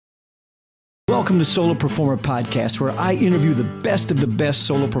Welcome to Solo Performer Podcast, where I interview the best of the best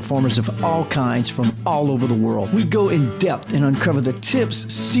solo performers of all kinds from all over the world. We go in depth and uncover the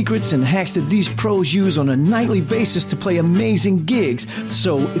tips, secrets, and hacks that these pros use on a nightly basis to play amazing gigs.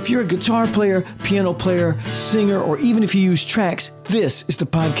 So if you're a guitar player, piano player, singer, or even if you use tracks, this is the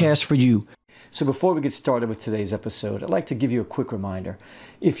podcast for you. So before we get started with today's episode, I'd like to give you a quick reminder.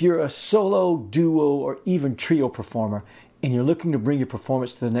 If you're a solo, duo, or even trio performer, and you're looking to bring your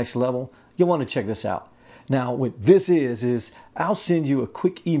performance to the next level, you'll want to check this out. Now, what this is I'll send you a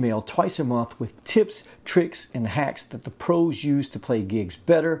quick email twice a month with tips, tricks, and hacks that the pros use to play gigs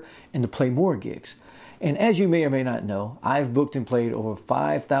better and to play more gigs. And as you may or may not know, I've booked and played over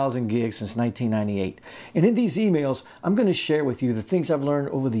 5,000 gigs since 1998. And in these emails, I'm going to share with you the things I've learned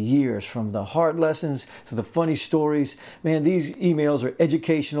over the years, from the hard lessons to the funny stories. Man, these emails are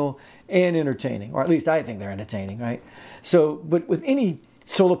educational and entertaining, or at least I think they're entertaining, right? So, but with any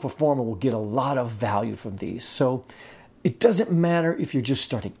solo performer will get a lot of value from these. So it doesn't matter if you're just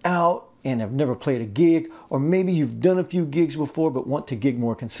starting out and have never played a gig, or maybe you've done a few gigs before but want to gig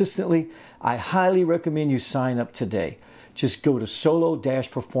more consistently. I highly recommend you sign up today. Just go to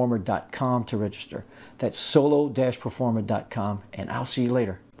solo-performer.com to register. That's solo-performer.com, and I'll see you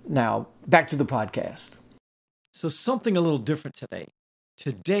later. Now, back to the podcast. So something a little different today.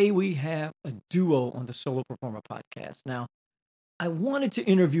 Today we have a duo on the Solo Performer Podcast. Now, I wanted to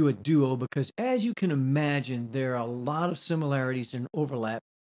interview a duo because, as you can imagine, there are a lot of similarities and overlap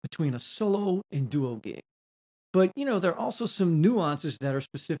between a solo and duo gig. But, there are also some nuances that are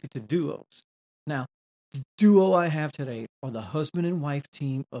specific to duos. Now, the duo I have today are the husband and wife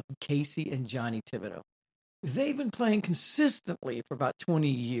team of Casie and Jonny Thibodaux. They've been playing consistently for about 20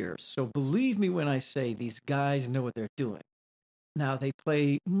 years, so believe me when I say these guys know what they're doing. Now, they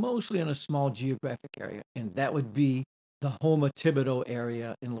play mostly in a small geographic area, and that would be the Houma-Thibodaux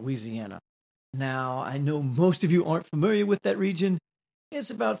area in Louisiana. Now, I know most of you aren't familiar with that region. It's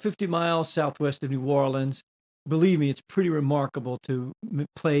about 50 miles southwest of New Orleans. Believe me, it's pretty remarkable to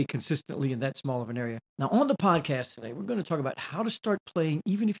play consistently in that small of an area. Now, on the podcast today, we're going to talk about how to start playing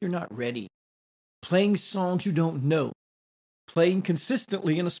even if you're not ready, playing songs you don't know, playing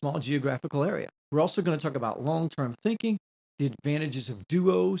consistently in a small geographical area. We're also going to talk about long-term thinking, the advantages of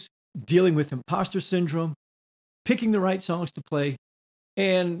duos, dealing with imposter syndrome, picking the right songs to play,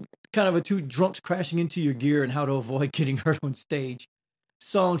 and kind of two drunks crashing into your gear and how to avoid getting hurt on stage.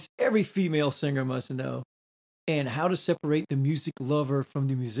 Songs every female singer must know, and how to separate the music lover from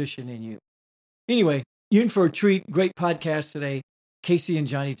the musician in you. Anyway, you're in for a treat. Great podcast today. Casie and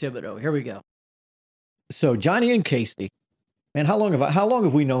Jonny Thibodaux. Here we go. So Jonny and Casie, man, how long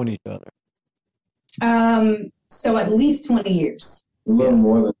have we known each other? So at least 20 years. A little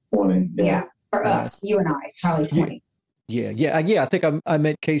more than 20. Yeah. For us, you and I, probably 20. Yeah. I think I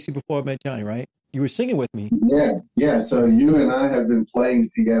met Casie before I met Jonny, right? You were singing with me. Yeah. So you and I have been playing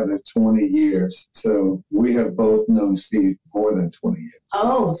together 20 years. So we have both known Steve more than 20 years.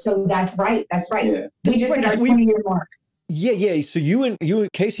 Oh, so that's right. Yeah. We just hit our 20-year mark. Yeah. So you and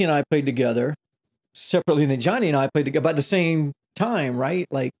Casie and I played together separately, and then Jonny and I played together about the same time, right?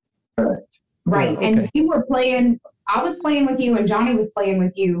 Like, Correct. Right. Yeah, okay. And you were playing, I was playing with you and Jonny was playing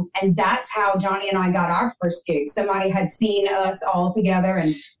with you. And that's how Jonny and I got our first gig. Somebody had seen us all together,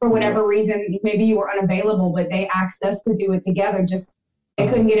 and for whatever reason, maybe you were unavailable, but they asked us to do it together. Just, they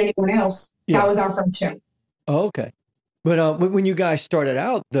couldn't get anyone else. Yeah. That was our first show. Oh, okay. But when you guys started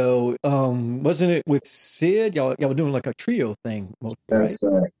out, though, wasn't it with Sid? Y'all were doing like a trio thing. Mostly, That's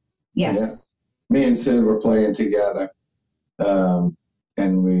right. Yes. Yeah. Me and Sid were playing together.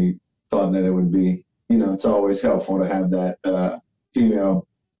 And we thought that it would be, it's always helpful to have that female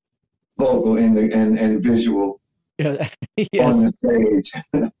vocal and visual on the stage.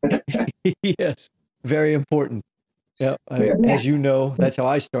 Yes, very important. Yeah, as you know, that's how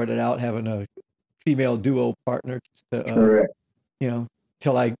I started out, having a female duo partner. Correct.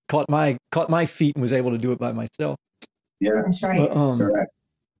 Till I caught my feet and was able to do it by myself. Yeah, that's right. Correct.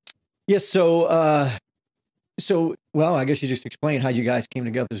 Yes. So, well, I guess you just explained how you guys came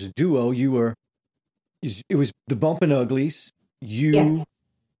together as a duo. It was the Bumpin' Uglies, Yes.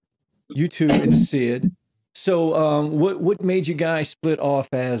 you two, and Sid. So, what made you guys split off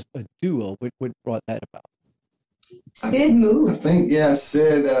as a duo? What brought that about? Sid moved. I think,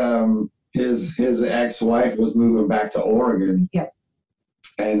 Sid, his ex-wife was moving back to Oregon. Yep.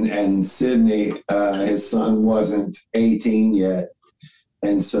 And Sydney, his son wasn't 18 yet.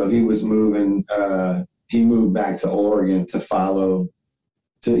 And so he was moving, he moved back to Oregon to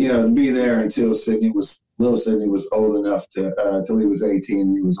be there until little Sydney was old enough till he was 18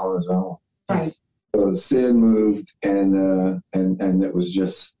 and he was on his own. Right. So Sid moved and it was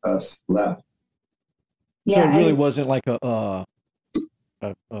just us left. So it really wasn't like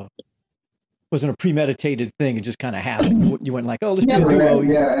wasn't a premeditated thing. It just kind of happened. You went like, oh, let's be a duo.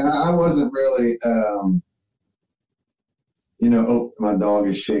 Yeah, and I wasn't really, my dog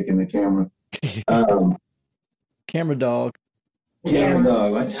is shaking the camera. Camera dog. Camera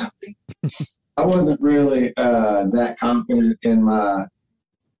dog. I wasn't really that confident in my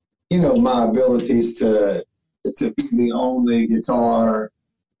abilities to be the only guitar.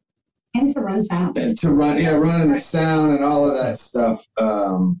 And to run sound. And to running the sound and all of that stuff.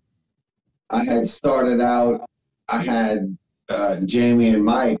 I had started out, I had Jamie and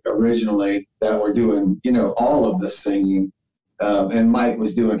Mike originally that were doing, all of the singing. And Mike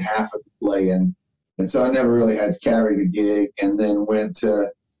was doing half of the playing. And so I never really had to carry the gig, and then went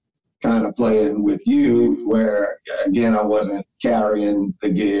to kind of playing with you where, again, I wasn't carrying the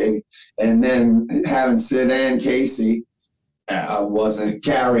gig. And then having Sid and Casie, I wasn't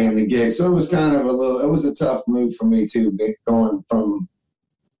carrying the gig. So it was kind of it was a tough move for me too, going from,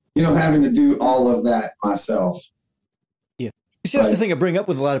 having to do all of that myself. Yeah. You see, that's the thing I bring up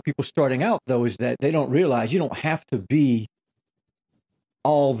with a lot of people starting out, though, is that they don't realize you don't have to be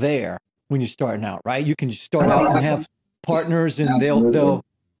all there when you're starting out, right? You can just start out and have partners, and they'll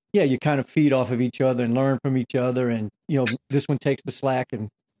you kind of feed off of each other and learn from each other. And, this one takes the slack. And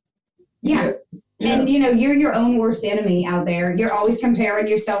yeah. And, you're your own worst enemy out there. You're always comparing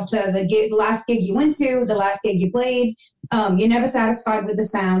yourself to the last gig you went to, the last gig you played. You're never satisfied with the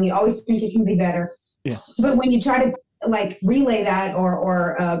sound. You always think it can be better. Yeah. But when you try to relay that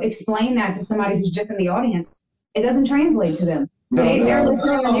or explain that to somebody who's just in the audience, it doesn't translate to them. They're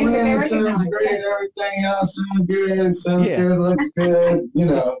listening to music. They recognize sounds great. Everything else sounds good. Sounds good. Looks good.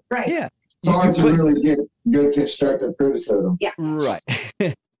 Right. Yeah. It's hard to really get good constructive criticism. Yeah. Right.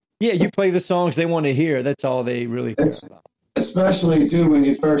 Yeah, you play the songs they want to hear. That's all they really care about. Especially, too, when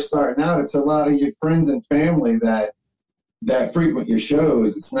you're first starting out, it's a lot of your friends and family that frequent your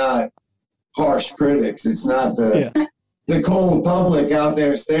shows. It's not harsh critics. It's not the cold public out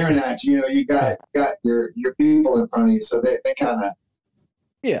there staring at you. You got your people in front of you, so they kind of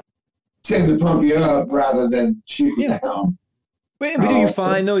tend to pump you up rather than shoot you down. But do you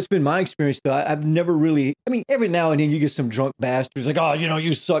find, though, it's been my experience, though, I've never really, every now and then you get some drunk bastards like, oh,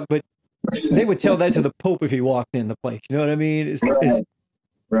 you suck. But they would tell that to the Pope if he walked in the place. You know what I mean?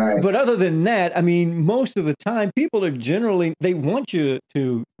 Right. But other than that, most of the time, people are generally, they want you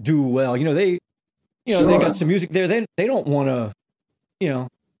to do well. They got some music there. They don't want to,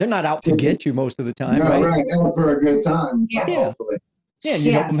 they're not out to get you most of the time. No, right. And for a good time. Yeah. Hopefully. Yeah. And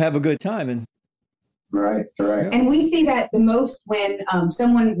you help them have a good time. And Right. And we see that the most when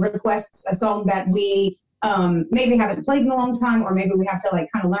someone requests a song that we maybe haven't played in a long time, or maybe we have to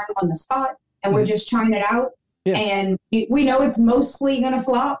kind of learn on the spot, and we're just trying it out. Yeah. And we know it's mostly going to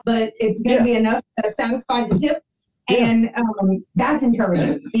flop, but it's going to be enough to satisfy the tip. And that's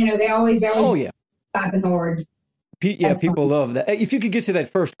encouraging. They always clapping hard. People love that. If you could get to that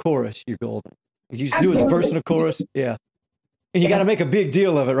first chorus, you're golden. You just do the verse and the chorus. Yeah. And you got to make a big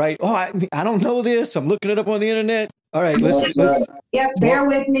deal of it, right? Oh, I don't know this. I'm looking it up on the internet. All right, let's bear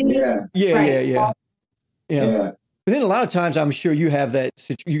with me. Yeah. But then a lot of times, I'm sure you have that.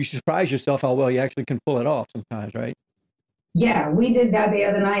 You surprise yourself how well you actually can pull it off. Sometimes, right? Yeah, we did that the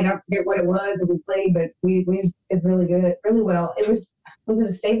other night. I forget what it was that we played, but we did really good, really well. It was it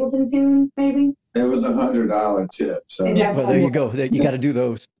a Stapleton tune, maybe? It was $100 tip. So but there you go. You got to do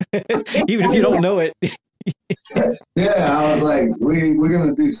those, even if you don't know it. I was like, we're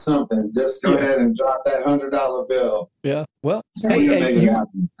gonna do something. Just go ahead and drop that $100 bill. Yeah. Well,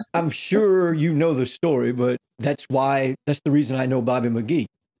 I'm sure you know the story, but that's the reason I know Bobby McGee.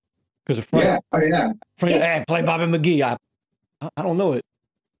 Because a friend, hey, play Bobby McGee. I don't know it.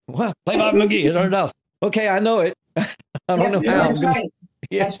 Well, play Bobby McGee. It's $100. Okay, I know it. I don't know how. That's right.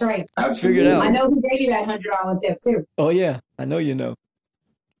 Yeah. That's right. I figured it out. I know who gave you that $100 tip too. Oh yeah, I know you know.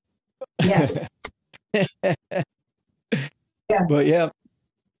 Yes. But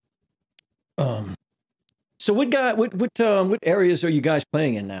so what areas are you guys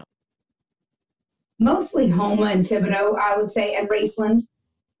playing in now? Mostly Houma-Thibodaux, I would say, and Raceland.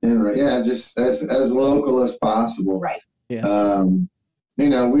 And just as local as possible. Right. Yeah.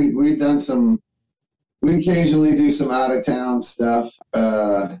 We've done we occasionally do some out of town stuff.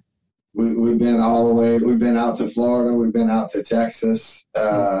 We've been all the way. We've been out to Florida. We've been out to Texas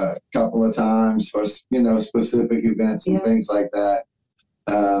a couple of times for specific events and things like that.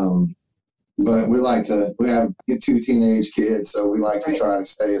 But we have 2 teenage kids, so we like to try to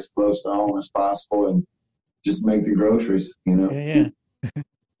stay as close to home as possible and just make the groceries. Yeah.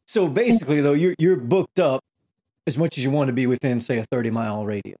 So basically, though, you're booked up as much as you want to be within, say, a 30-mile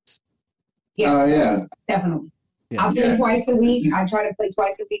radius. Yes, definitely. Yeah. I play twice a week. I try to play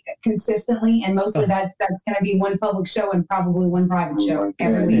twice a week consistently, and mostly that's going to be one public show and probably one private show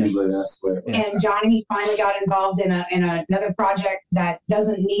every week. Usually that's where And Johnny finally got involved in another project that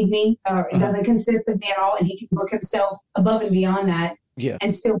doesn't need me or it doesn't consist of me at all, and he can book himself above and beyond that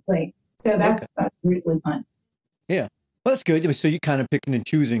and still play. So that's really fun. Yeah, well, that's good. So you're kind of picking and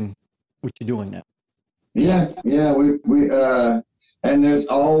choosing what you're doing now. Yes, yeah. We and there's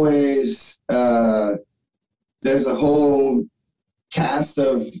always there's a whole cast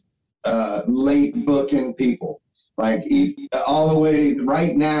of late booking people. Like all the way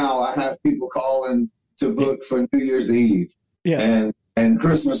right now, I have people calling to book for New Year's Eve and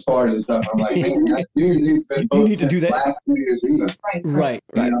Christmas parties and stuff. I'm like, man, New Year's Eve's been booked since last New Year's Eve. Right.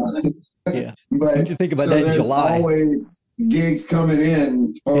 You know? Yeah. But you think about that in July. Always gigs coming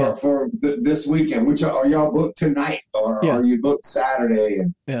in for this weekend. Which are y'all booked tonight, or are you booked Saturday?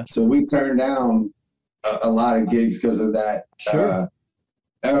 And so we turn down a lot of gigs because of that. Sure.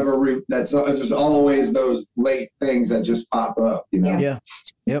 There's always those late things that just pop up, you know? Yeah.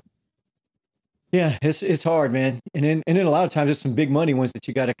 Yep. Yeah. It's hard, man. And then a lot of times there's some big money ones that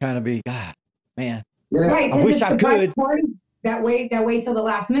you got to kind of be, man. Yeah. Right. I wish I could. Parties that wait till the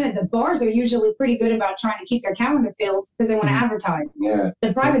last minute. The bars are usually pretty good about trying to keep their calendar filled because they want to advertise. Yeah.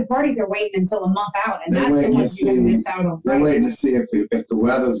 The private parties are waiting until a month out, and that's the ones you're going to miss out on. They're waiting to see if the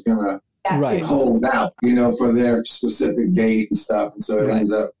weather's going to hold out, you know, for their specific date and stuff. And so it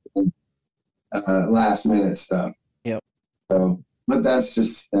ends up last minute stuff. Yep. So, but that's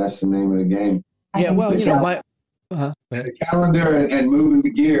the name of the game. Yeah. Well, the calendar and moving the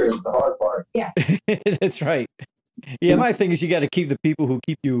gear is the hard part. Yeah. That's right. Yeah. My thing is you got to keep the people who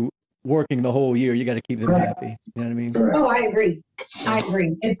keep you working the whole year. You got to keep them happy. You know what I mean? Oh, I agree.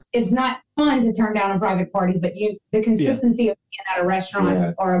 It's not fun to turn down a private party, but the consistency of being at a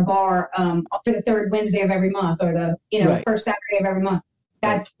restaurant or a bar for the third Wednesday of every month or the first Saturday of every month,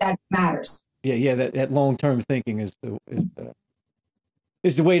 that matters. Yeah. That long term thinking is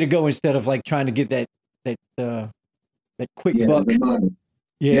the way to go instead of like trying to get that quick buck.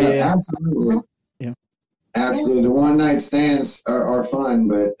 Yeah, absolutely. Yeah, absolutely. The one night stands are fun,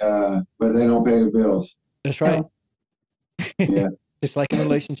 but they don't pay the bills. That's right. Yeah, just like in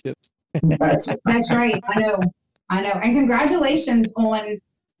relationships. That's right. I know. And congratulations on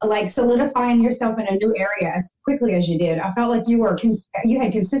like solidifying yourself in a new area as quickly as you did. I felt like you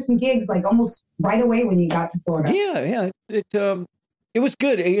had consistent gigs like almost right away when you got to Florida. Yeah. It was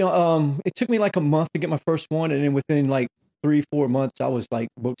good. It took me like a month to get my first one, and then within like 3-4 months, I was like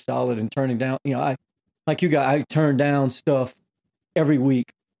booked solid and turning down. I turned down stuff every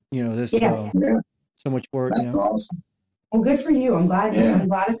week. You know, this so much work. That's awesome. Well, good for you. I'm glad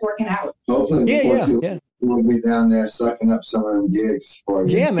it's working out. Hopefully, we'll be down there sucking up some of them gigs for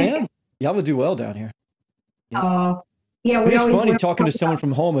you. Yeah, man. Y'all will do well down here. It's funny talking to someone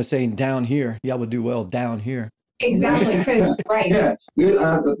from Houma saying down here. Y'all would do well down here. Exactly, right. Yeah,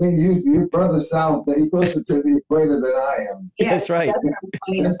 the thing you're further south, you're closer to the equator than I am. Yes, that's right.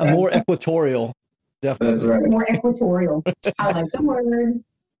 That's more equatorial, definitely. That's right. More equatorial. I like the word.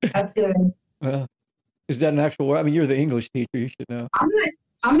 That's good. Is that an actual word? I mean, you're the English teacher. You should know.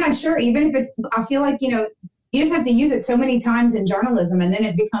 I'm not sure. Even if it's, I feel like you just have to use it so many times in journalism, and then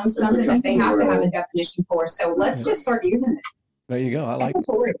it becomes something that they have to have a definition for. So let's just start using it. There you go. I like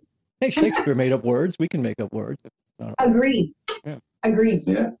it. Hey, Shakespeare made up words. We can make up words. Agreed. Yeah. Agreed.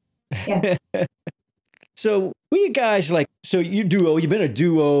 Yeah. So, what you guys like? So, you've been a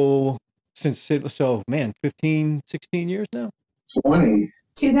duo since, 15, 16 years now? 20.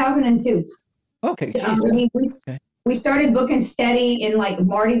 2002. Okay. We started booking steady in like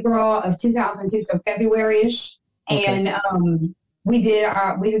Mardi Gras of 2002, so February-ish. Okay. And we did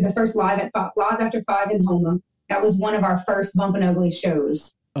the first live after 5 in Houma. That was one of our first Bumpin' Ugly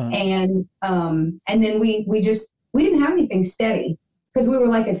shows. And then we didn't have anything steady because we were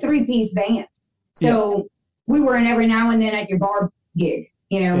like a 3-piece band. So we were in every now and then at your bar gig,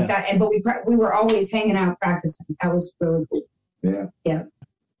 but we were always hanging out practicing. That was really cool. Yeah. Yeah.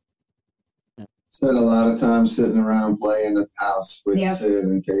 Spent a lot of time sitting around playing at the house with Sid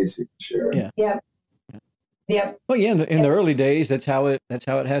and Casie, sure. Yeah. Yep. Yep. Well, yeah, in the early days, that's how it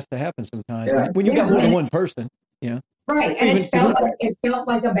has to happen sometimes. Yeah. When you got more than one person, Right, and it felt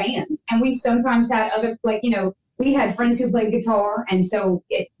like a band. And we sometimes had other, we had friends who played guitar, and so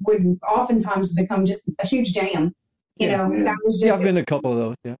it would oftentimes become just a huge jam. That was just. Yeah, I've been to a couple of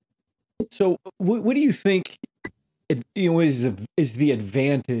those. Yeah. So, what do you think? Is the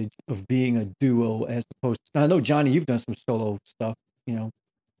advantage of being a duo as opposed to? Now, I know Johnny, you've done some solo stuff.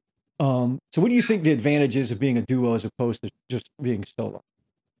 So what do you think the advantage is of being a duo as opposed to just being solo?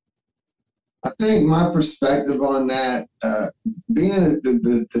 I think my perspective on that, being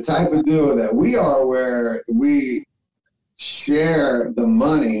the type of duo that we are, where we share the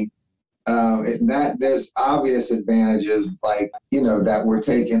money, that there's obvious advantages, like, that we're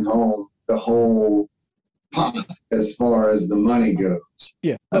taking home the whole pot as far as the money goes.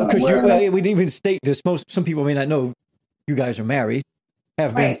 Yeah, because we didn't even state this. Some people may not know you guys are married,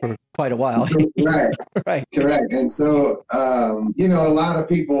 have been for quite a while. Right. Right. Correct. And so, a lot of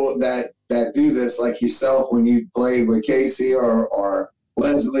people that do this, like yourself, when you played with Casie or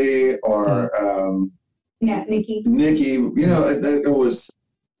Leslie or Nikki, it was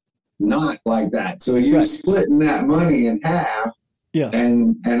not like that. So you're splitting that money in half. Yeah.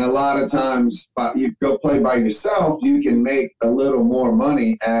 And a lot of times you go play by yourself, you can make a little more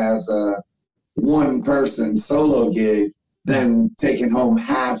money as a one person solo gig than taking home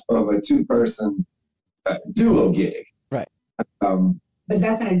half of a 2-person duo gig. Right. But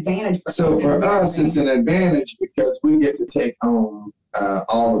that's an advantage for us. So for us, it's an advantage because we get to take home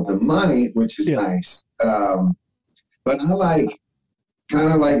all of the money, which is nice. But I like,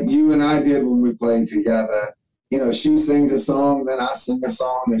 kind of like you and I did when we played together. She sings a song, then I sing a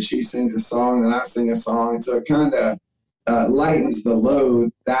song, and she sings a song, and I sing a song. And so it kind of lightens the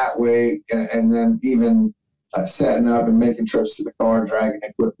load that way. And then even setting up and making trips to the car, dragging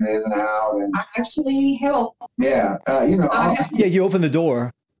equipment in and out. And I actually help. Yeah. You open the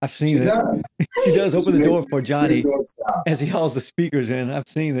door. I've seen it. She does open the door for Johnny as he hauls the speakers in. I've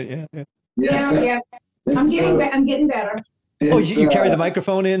seen it. Yeah. I'm getting better. You carry the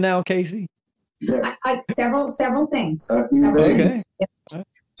microphone in now, Casie? Yeah. Several things. Okay.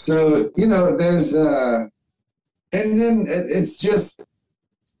 So, there's, and then it's just,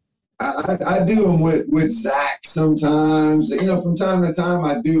 I do them with Zach sometimes. From time to time,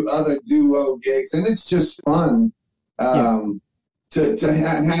 I do other duo gigs, and it's just fun to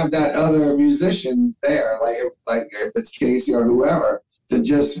have that other musician there, like if it's Casie or whoever, to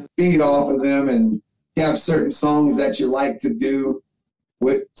just feed off of them and have certain songs that you like to do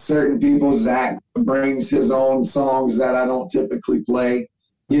with certain people. Zach brings his own songs that I don't typically play,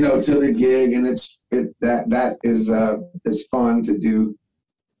 to the gig, and that is fun to do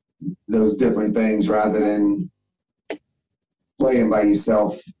those different things rather than playing by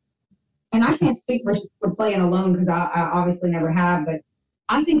yourself. And I can't speak for playing alone because I obviously never have, but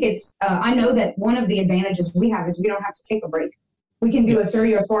I think it's, I know that one of the advantages we have is we don't have to take a break. We can do a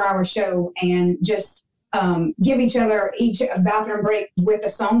 3 or 4 hour show and just give each other a bathroom break with a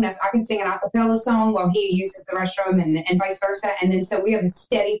song. I can sing an a cappella song while he uses the restroom and vice versa. And then so we have a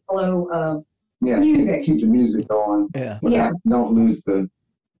steady flow of music. Keep the music going. Yeah. Don't lose the...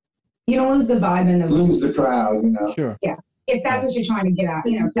 You don't lose the vibe and lose the crowd, Sure. Yeah. If that's what you're trying to get at,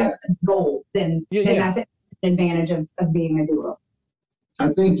 if that's the goal, then that's an advantage of being a duo. I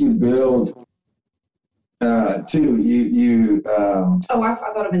think you build, too. I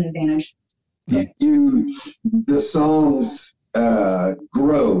thought of an advantage. The songs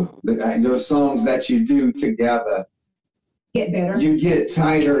grow. Those songs that you do together get better. You get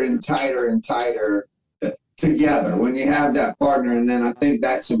tighter and tighter and tighter together when you have that partner, and then I think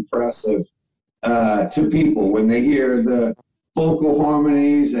that's impressive to people when they hear the vocal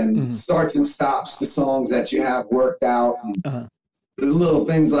harmonies and starts and stops the songs that you have worked out, and little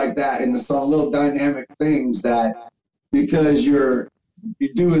things like that in the song, little dynamic things that because you're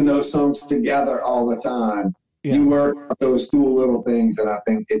doing those songs together all the time, you work those cool little things, and I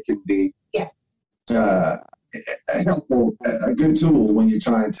think it can be helpful, a good tool when you're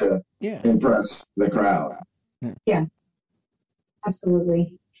trying to impress the crowd. Yeah,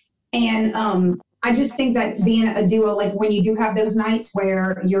 absolutely. And I just think that being a duo, like when you do have those nights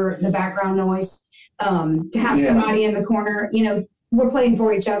where you're the background noise, to have somebody in the corner, we're playing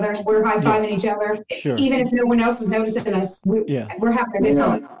for each other, we're high-fiving each other. Sure. Even if no one else is noticing us, we're having a good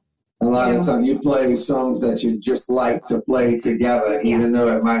time. A lot of times you play songs that you just like to play together, even though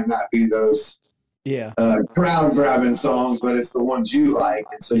it might not be those crowd-grabbing songs, but it's the ones you like,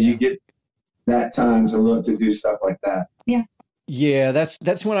 and so you get that time to look to do stuff like that. Yeah,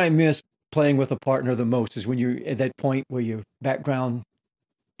 that's when I miss playing with a partner the most, is when you're at that point where you're background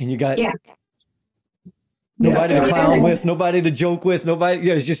and you got nobody to clown with, nobody to joke with, nobody.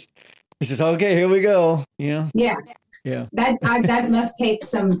 It's just okay. Here we go. Yeah. That must take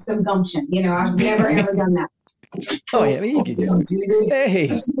some gumption. I've never ever done that. Oh yeah, you can do it. Hey,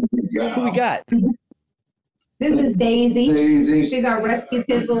 who we got? This is Daisy. She's our rescue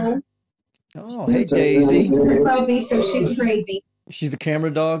pit bull. Oh, hey Daisy. She's a puppy, so she's crazy. She's the camera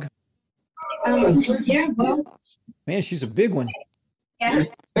dog. Well. Man, she's a big one. Yeah,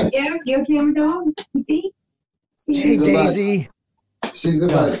 you're a camera dog. You see? Hey, Daisy. She's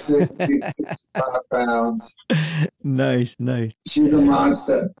about 65 pounds. Nice. She's a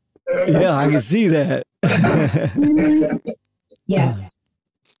monster. Yeah, I can see that. Yes.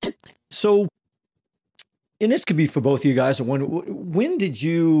 So, and this could be for both of you guys. When did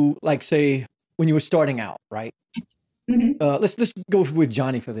you, like, say, when you were starting out, right? Mm-hmm. Let's go with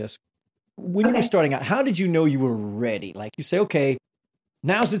Jonny for this. When you were starting out, how did you know you were ready? Like, you say, okay,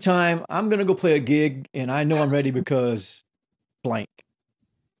 now's the time. I'm going to go play a gig, and I know I'm ready because blank.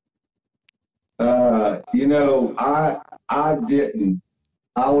 I didn't.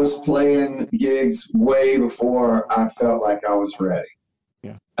 I was playing gigs way before I felt like I was ready.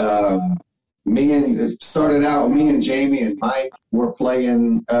 Yeah. Me and Jamie and Mike were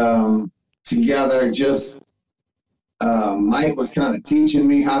playing together. Mike was kind of teaching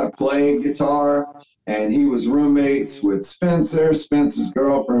me how to play guitar, and he was roommates with Spencer. Spencer's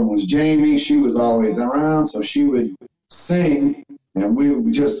girlfriend was Jamie. She was always around, so she would sing. And we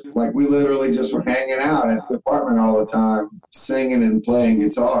literally just were hanging out at the apartment all the time, singing and playing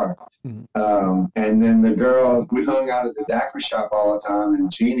guitar. Mm-hmm. And then we hung out at the daiquiri shop all the time, and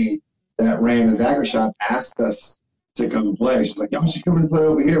Jeannie, that ran the daiquiri shop, asked us to come play. She's like, y'all should come and play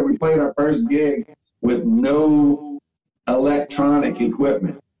over here. We played our first gig with no electronic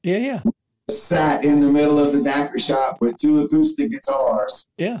equipment. Yeah. We sat in the middle of the daiquiri shop with 2 acoustic guitars.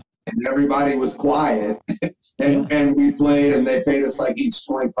 Yeah. And everybody was quiet. And we played, and they paid us like each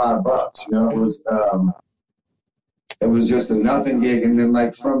 $25. You know, it was just a nothing gig. And then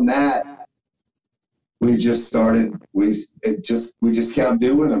like from that, we just started. We just kept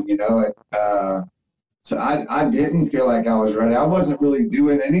doing them. You know. So I didn't feel like I was ready. I wasn't really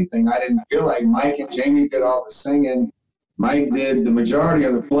doing anything. I didn't feel like Mike and Jamie did all the singing. Mike did the majority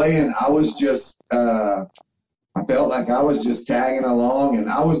of the playing. I was just. I felt like I was just tagging along, and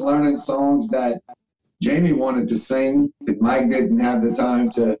I was learning songs that Jamie wanted to sing, but Mike didn't have the time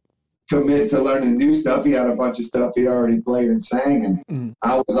to commit to learning new stuff. He had a bunch of stuff he already played and sang, and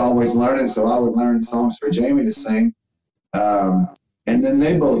I was always learning, so I would learn songs for Jamie to sing. And then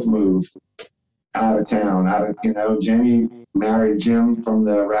they both moved out of town. Jamie married Jim from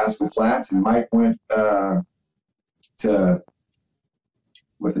the Rascal Flats, and Mike went to,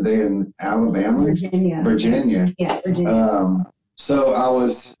 what are they in Alabama? Virginia. Yeah, Virginia. So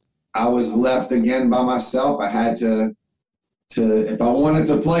I was left again by myself. I had to if I wanted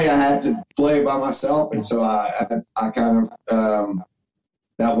to play, I had to play by myself. And so I kind of,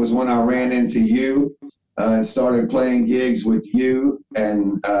 that was when I ran into you and started playing gigs with you.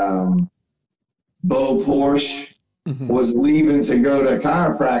 And Bo Porsche was leaving to go to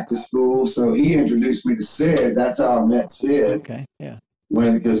chiropractic school. So he introduced me to Sid. That's how I met Sid. Okay, yeah.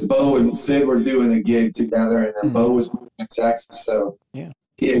 Because Bo and Sid were doing a gig together, and then Bo was moving to Texas. So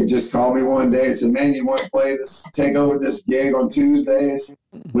he had just called me one day and said, man, you want to take over this gig on Tuesdays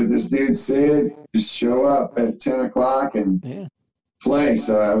with this dude Sid? Just show up at 10 o'clock and play.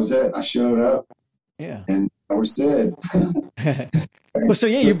 So that was it. I showed up. Yeah. And I was Sid. Well, so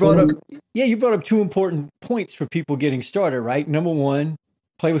you brought up 2 important points for people getting started, right? Number 1,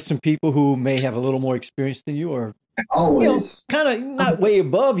 play with some people who may have a little more experience than you, or always kind of not way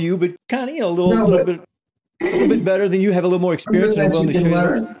above you, but kind of, a little bit better than you, have a little more experience and willing to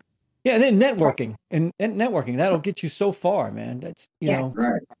share. Yeah, and then networking and networking, that'll get you so far, man. That's right.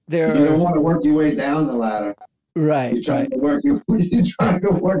 You don't want to work your way down the ladder. Right. You're trying to work your way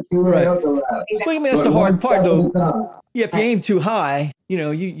up the ladder. Well, I mean, that's the hard part, though. Yeah, if you aim too high,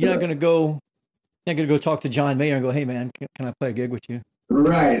 you're not going to go. You're not going to go talk to John Mayer and go, "Hey, man, can I play a gig with you?"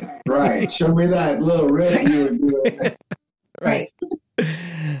 Right. Show me that little riff you were doing. Right.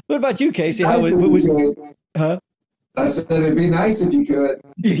 What about you, Casie? Nice What was? Huh? I said it'd be nice if you could.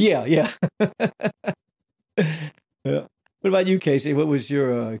 Yeah. Yeah. What about you, Casie? What was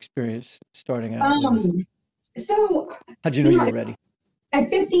your experience starting out? So how'd you know you were ready? At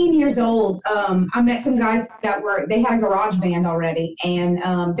 15 years old, I met some guys they had a garage band already, and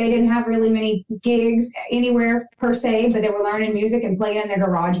they didn't have really many gigs anywhere per se, but they were learning music and playing in their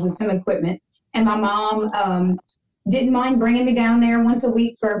garage with some equipment. And my mom didn't mind bringing me down there once a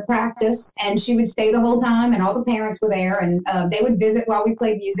week for practice, and she would stay the whole time, and all the parents were there, and they would visit while we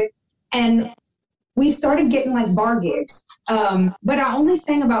played music. And we started getting like bar gigs. But I only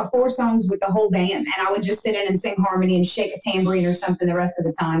sang about 4 songs with the whole band, and I would just sit in and sing harmony and shake a tambourine or something the rest of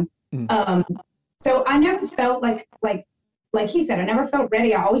the time. So I never felt like he said, I never felt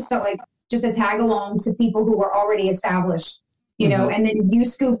ready. I always felt like just a tag along to people who were already established, and then you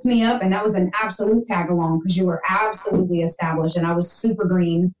scooped me up, and that was an absolute tag along because you were absolutely established and I was super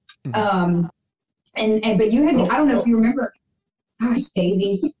green. But you had, I don't know if you remember, gosh,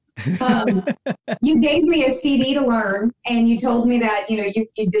 Daisy, Um, you gave me a CD to learn, and you told me that, you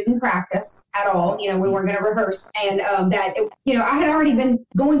didn't practice at all. We weren't going to rehearse. And I had already been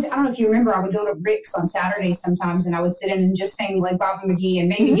going to, I don't know if you remember, I would go to Rick's on Saturdays sometimes, and I would sit in and just sing like Bobby McGee and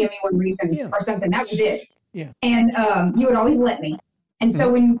maybe Give Me One Reason or something. That was it. Yeah. And you would always let me. And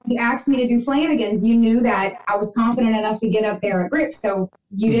so when you asked me to do Flanagan's, you knew that I was confident enough to get up there at Rick's. So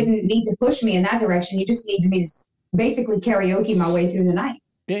you didn't need to push me in that direction. You just needed me to basically karaoke my way through the night.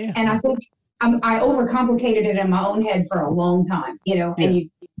 Yeah. And I think I overcomplicated it in my own head for a long time, and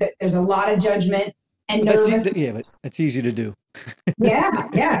there's a lot of judgment and nervousness. But it's easy to do.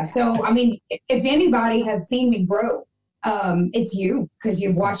 Yeah. So, I mean, if anybody has seen me grow, it's you, because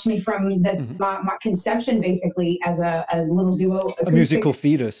you've watched me from my conception, basically, as a little duo. Acoustic. A musical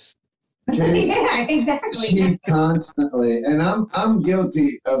fetus. Yeah, exactly. She constantly, and I'm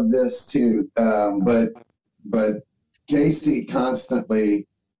guilty of this too, but Casie constantly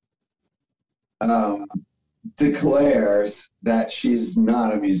declares that she's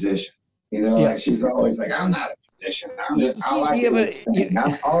not a musician. Like she's always like, I'm not a musician. All I do is sing.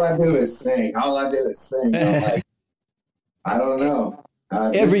 All I do is sing. I'm like, I don't know.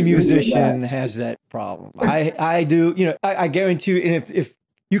 Every musician has that problem. I do. I guarantee you. And if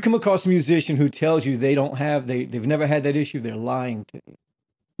you come across a musician who tells you they've never had that issue, they're lying to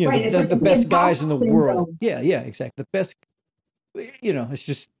you. Right, the best guys in the world. Yeah, exactly. The best. It's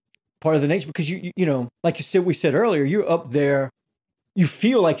just part of the nature, because you like we said earlier, you're up there, you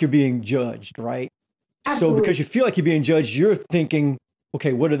feel like you're being judged, right? Absolutely. So because you feel like you're being judged, you're thinking,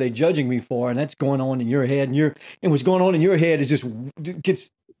 okay, what are they judging me for? And that's going on in your head, and what's going on in your head is just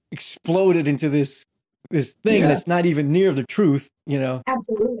gets exploded into this thing that's not even near the truth,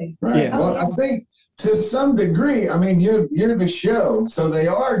 Absolutely. Right. Yeah. Well, I think to some degree, I mean, you're the show, so they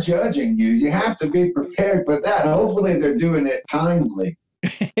are judging you. You have to be prepared for that. Hopefully they're doing it kindly.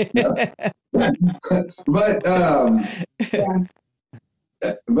 But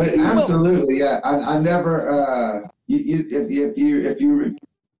absolutely, yeah. I never. If you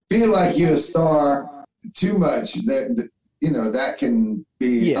feel like you're a star too much, that can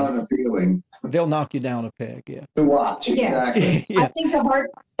be unappealing. They'll knock you down a peg. Yeah. To watch, exactly. I think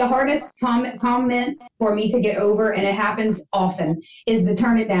the hardest comment for me to get over, and it happens often, is the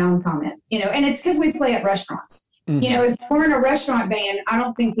turn it down comment. And it's because we play at restaurants. Mm-hmm. If we're in a restaurant band, I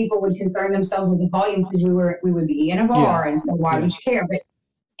don't think people would concern themselves with the volume, because we would be in a bar, and so why would you care? But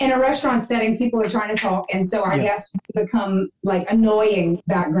in a restaurant setting, people are trying to talk, and so I guess we become like annoying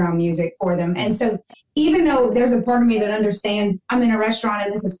background music for them. And so even though there's a part of me that understands I'm in a restaurant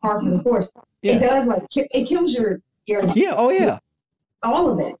and this is par for the course, it does it kills your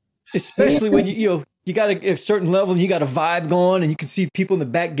all of it. Especially when you got a certain level and you got a vibe going, and you can see people in the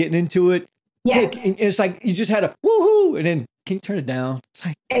back getting into it. Yes. It's like you just had a woohoo, and then can you turn it down? It's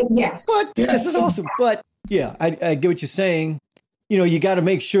like, yes. But this is awesome. But I get what you're saying. You got to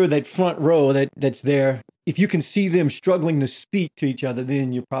make sure that front row that's there, if you can see them struggling to speak to each other,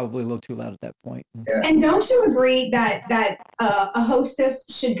 then you're probably a little too loud at that point. Yeah. And don't you agree that a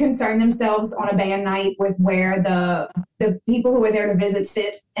hostess should concern themselves on a band night with where the people who are there to visit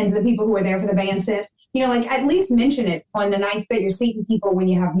sit and the people who are there for the band sit? At least mention it on the nights that you're seating people when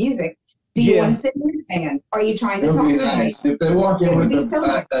you have music. Do you want to sit in the band? Are you trying to talk to them? If they walk in with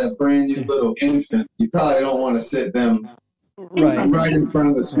a brand new little infant, you probably don't want to sit them right in front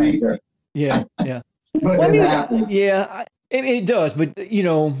of the speaker. Yeah. But it happens. Yeah, it does. But,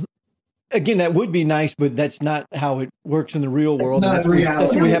 again, that would be nice, but that's not how it works in the real world. That's what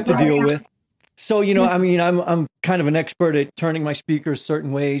we have to deal with. So, I'm kind of an expert at turning my speakers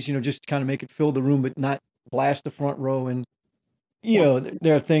certain ways, just to kind of make it fill the room, but not blast the front row. And,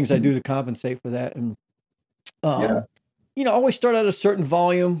 there are things I do to compensate for that. And, always start at a certain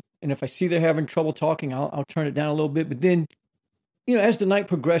volume. And if I see they're having trouble talking, I'll turn it down a little bit. But then, as the night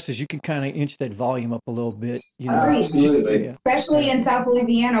progresses, you can kind of inch that volume up a little bit. Absolutely. Especially in South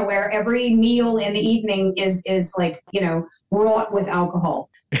Louisiana, where every meal in the evening is like, wrought with alcohol.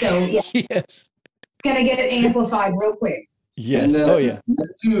 So, yes. It's going to get amplified real quick. Yes.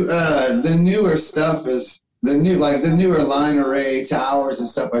 The newer stuff is the newer line array towers and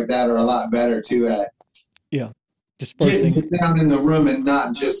stuff like that are a lot better too at dispersing getting sound in the room and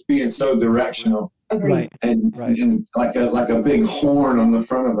not just being so directional. Right. And like a big horn on the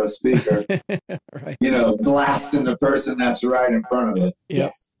front of a speaker. Right. Blasting the person that's right in front of it.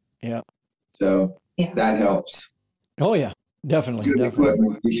 Yes. Yeah. So that helps. Oh yeah, definitely. Good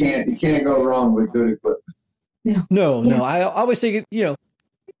equipment. You can't go wrong with good equipment. No. I always think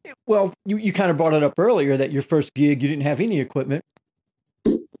well, you kind of brought it up earlier that your first gig you didn't have any equipment.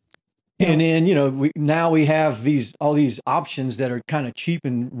 And then, we have all these options that are kind of cheap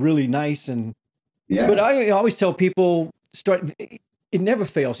and really nice. But I always tell people, it never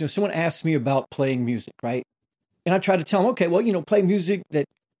fails. Someone asks me about playing music, right? And I try to tell them, okay, well, play music that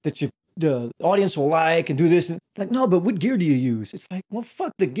the audience will like and do this. And like, no, but what gear do you use? It's like, well,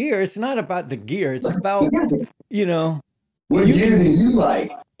 fuck the gear. It's not about the gear. It's about, what gear do you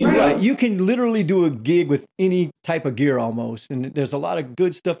like? Right. You can literally do a gig with any type of gear almost. And there's a lot of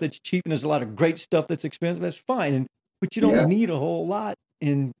good stuff that's cheap and there's a lot of great stuff that's expensive. That's fine. But you don't need a whole lot.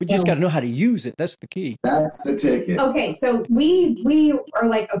 And we just got to know how to use it. That's the key. That's the ticket. Okay, so we are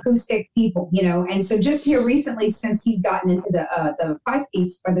like acoustic people, and so just here recently, since he's gotten into the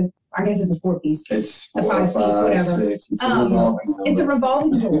 5-piece, or I guess it's a 4-piece. It's a 5-piece, whatever. 6. It's a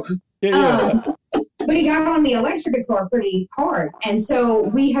revolving door. But he got on the electric guitar pretty hard, and so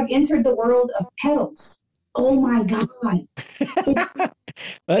we have entered the world of pedals. Oh my God!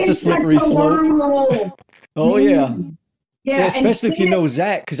 That's a slippery slope. Wormhole. Oh yeah. Yeah, especially if you know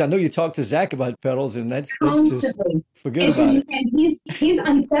Zach, because I know you talked to Zach about pedals, and that's just forget about it. And he's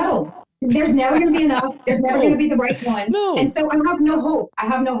unsettled. There's never going to be enough. There's never going to be the right one. No. And so I have no hope.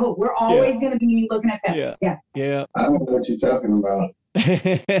 We're always going to be looking at pedals. Yeah. I don't know what you're talking about.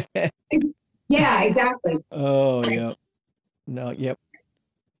 Yeah, exactly. Oh, yeah. No, yep.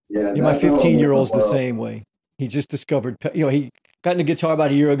 Yeah, my 15-year-old's the same way. He just discovered, he got into guitar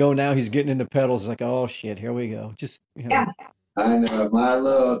about a year ago. Now he's getting into pedals. It's like, oh shit, here we go. Yeah. I know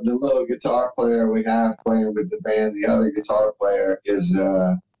the little guitar player we have playing with the band. The other guitar player is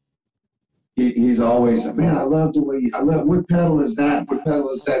he's always, man, I love what pedal is that? What pedal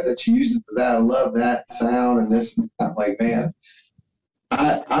is that you're using for that? I love that sound and this. And I'm like, man,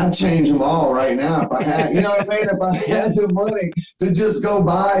 I'd change them all right now if I had, If I had the money to just go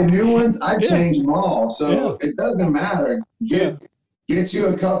buy new ones, I'd change them all. So it doesn't matter. Get you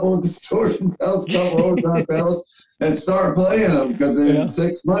a couple of distortion pedals, a couple of overdrive pedals, and start playing them, because in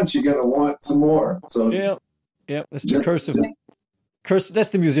 6 months you're gonna want some more. So that's the curse. That's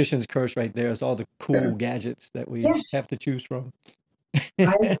the musician's curse right there. It's all the cool gadgets that we have to choose from.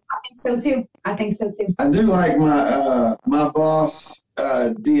 I think so too. I do like my Boss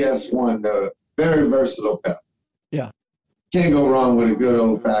DS1 though. Very versatile pedal. Yeah. Can't go wrong with a good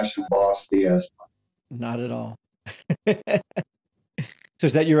old fashioned Boss DS1. Not at all. So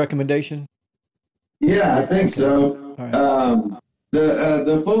is that your recommendation? Yeah, I think so. All right.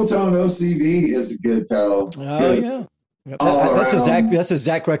 The full tone OCV is a good pedal. Oh good. Yeah. That's a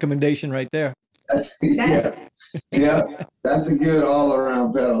Zach recommendation right there. That's a good all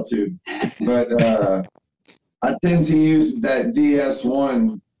around pedal too. But I tend to use that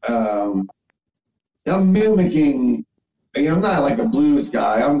DS1. I'm mimicking. I'm not like a blues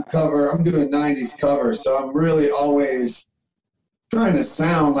guy. I'm doing 90s cover, so I'm really always trying to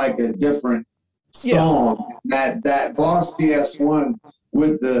sound like a different song. That Boss DS1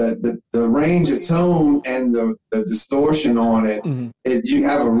 with the range of tone and the distortion on it, you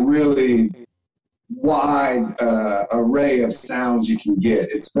have a really wide array of sounds you can get.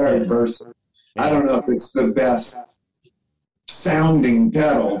 It's very versatile. I don't know if it's the best sounding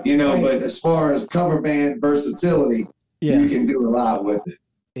pedal, but as far as cover band versatility, you can do a lot with it.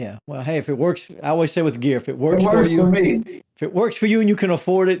 Yeah. Well, hey, if it works, I always say with gear, if it works for me. If it works for you and you can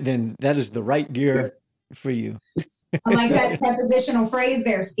afford it, then that is the right gear for you. I like that prepositional phrase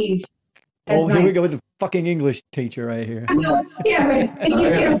there, Steve. That's here nice. we go with the fucking English teacher right here. Yeah, but if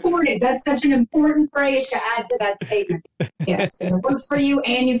you can afford it, that's such an important phrase to add to that statement. Yeah, so it works for you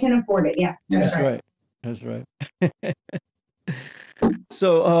and you can afford it. Yeah, that's right. That's right.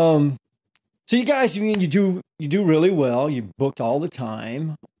 So you guys, you do really well. You booked all the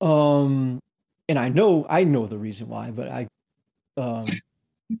time, and I know the reason why, but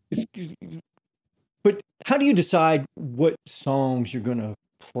but how do you decide what songs you're gonna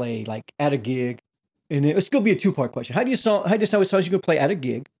play, like at a gig? And then it's gonna be a 2-part question. How do you decide what songs you're gonna play at a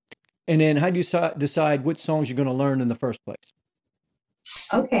gig, and then how do you decide what songs you're gonna learn in the first place?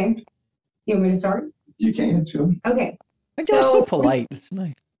 Okay, you want me to start? You can, sure. Okay. I guess so polite. It's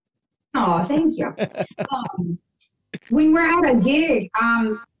nice. Oh, thank you. When we're at a gig,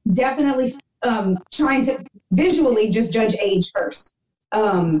 I'm definitely trying to visually just judge age first.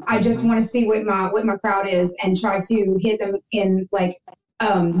 I just want to see what my crowd is and try to hit them in like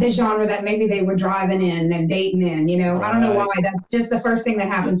the genre that maybe they were driving in and dating in. I don't know why. That's just the first thing that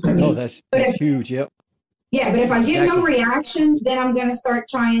happens for me. Oh, that's huge. Yep. Yeah, but if I get no reaction, then I'm going to start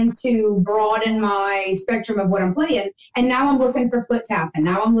trying to broaden my spectrum of what I'm playing. And now I'm looking for foot tapping.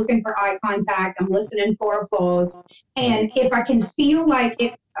 Now I'm looking for eye contact. I'm listening for applause. And if I can feel like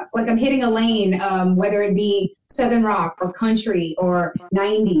like I'm hitting a lane, whether it be Southern rock or country or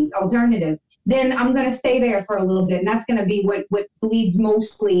 90s alternative, then I'm going to stay there for a little bit. And that's going to be what bleeds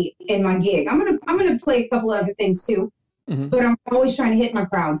mostly in my gig. I'm going to play a couple other things too, but I'm always trying to hit my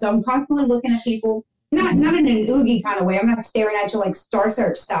crowd. So I'm constantly looking at people, not in an oogie kind of way. I'm not staring at you like Star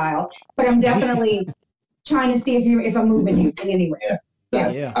Search style, but I'm definitely trying to see if I'm moving you in any way.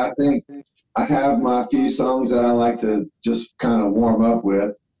 Yeah. I think I have my few songs that I like to just kind of warm up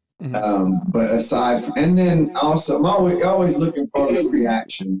with. But aside from, and then also I'm always looking for the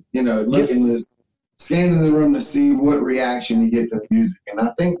reaction, scanning the room to see what reaction you get to music. And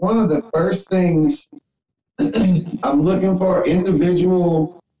I think one of the first things I'm looking for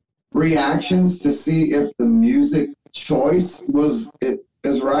individual reactions to see if the music choice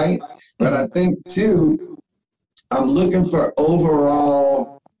is right. But I think too, I'm looking for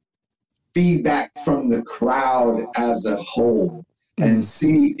overall feedback from the crowd as a whole. And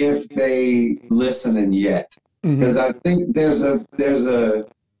see if they listening yet, because I think there's a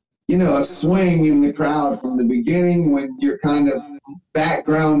swing in the crowd from the beginning when you're kind of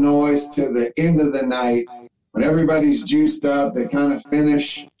background noise to the end of the night when everybody's juiced up. They kind of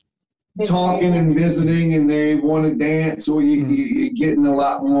finish talking and visiting, and they want to dance, or you're getting a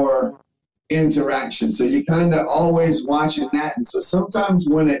lot more interaction. So you're kind of always watching that, and so sometimes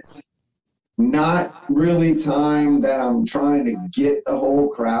when it's not really time that I'm trying to get the whole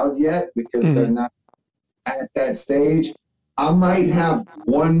crowd yet because they're not at that stage, I might have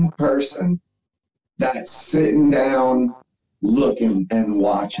one person that's sitting down looking and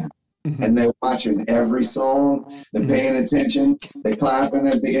watching. And they're watching every song, they're paying attention, they're clapping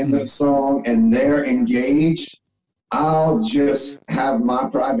at the end of the song, and they're engaged. I'll just have my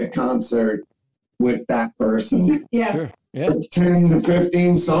private concert with that person. Yeah. Sure. Yeah. 10 to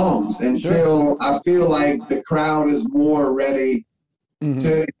 15 songs until I feel like the crowd is more ready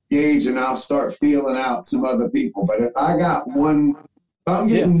to engage, and I'll start feeling out some other people. But if I'm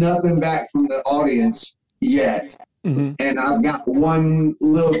getting nothing back from the audience yet, and I've got one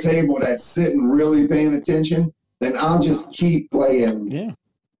little table that's sitting really paying attention, then I'll just keep playing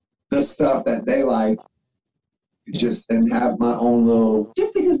the stuff that they like. And have my own little.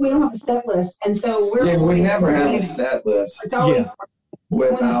 Just because we don't have a set list, and so we never have a set list. It's always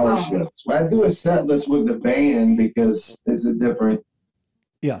with our shifts. I do a set list with the band because it's a different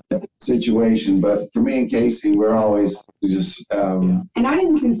situation. But for me and Casie, we're always just. And I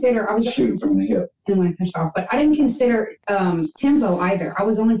didn't consider. I was shooting from the hip. I don't want to cut you off, but I didn't consider tempo either. I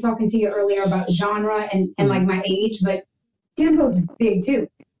was only talking to you earlier about genre and like my age, but tempo's big too.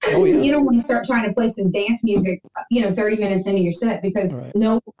 Oh, yeah. You don't want to start trying to play some dance music, 30 minutes into your set because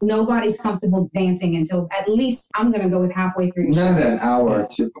nobody's comfortable dancing until at least I'm going to go with halfway through your show. Not an hour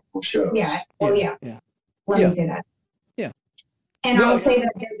typical show. Yeah. Well, yeah. Let me say that. Yeah. And I will say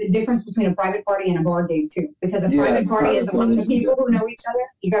that there's a difference between a private party and a bar gig too, because a private party is a lot of people who know each other.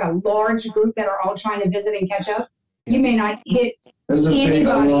 You got a large group that are all trying to visit and catch up. You may not hit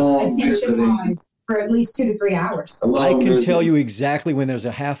anybody attention-wise for at least 2 to 3 hours. I can tell you exactly when there's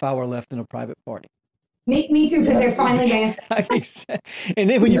a half hour left in a private party. Me too, because they're finally dancing. And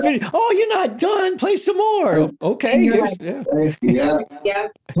then when you finish, you're not done. Play some more. Okay. Play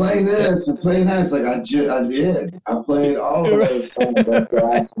this and play that. It's like I did. I played all of those songs that they're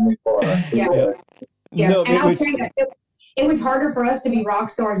asking me for. No, and I'll tell you that it was harder for us to be rock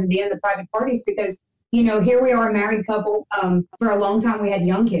stars at the end of the private parties because, here we are, a married couple. For a long time, we had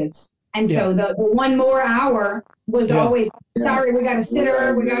young kids. And so the one more hour was always, sorry, we got to sit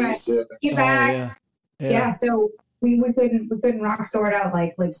her, we got to get back. So we couldn't rock star it out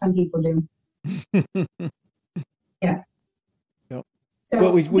like some people do.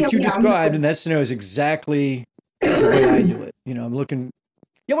 So what you described in that scenario is exactly the way I do it. You're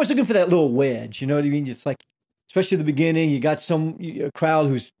always looking for that little wedge. You know what I mean? It's like, especially at the beginning, you got a crowd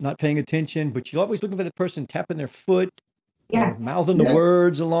who's not paying attention, but you're always looking for the person tapping their foot, mouthing the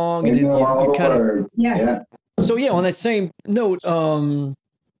words along, and then you kind of. So on that same note,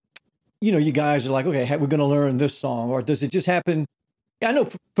 you guys are like, okay, we're going to learn this song, or does it just happen? I know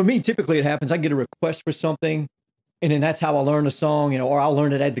for me, typically it happens. I get a request for something, and then that's how I learn a song, or I'll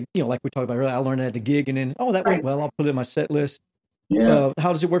learn it at the, like we talked about earlier, I'll learn it at the gig, and then that went well, I'll put it in my set list. How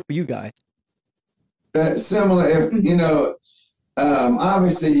does it work for you guys? That's similar. If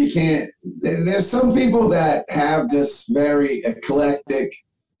obviously you can't. There's some people that have this very eclectic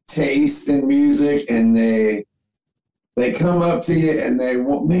taste in music, and they come up to you and they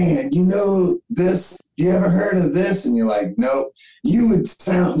want, man, this. You ever heard of this? And you're like, nope. You would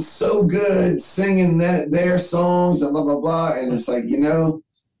sound so good singing their songs and blah blah blah. And it's like,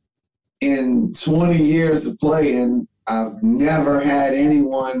 in 20 years of playing, I've never had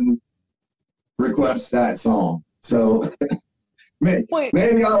anyone request that song. So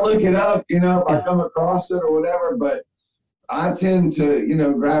maybe I'll look it up, if I come across it or whatever, but I tend to,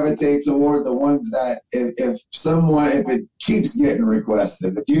 gravitate toward the ones that if it keeps getting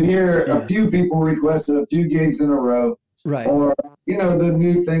requested, if you hear a few people requested a few gigs in a row, right, or, the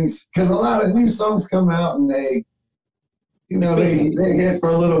new things, because a lot of new songs come out and they hit for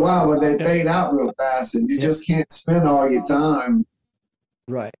a little while, but they fade out real fast, and you just can't spend all your time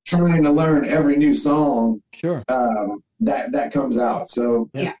trying to learn every new song that comes out. So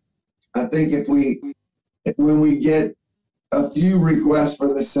I think when we get a few requests for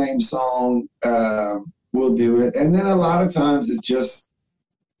the same song, we'll do it. And then a lot of times it's just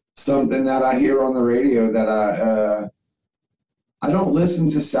something that I hear on the radio that I don't listen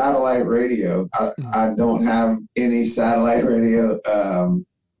to satellite radio. I don't have any satellite radio.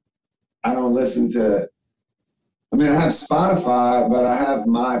 I don't listen to, I have Spotify, but I have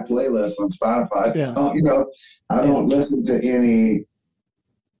my playlist on Spotify. Yeah. So, I don't listen to any,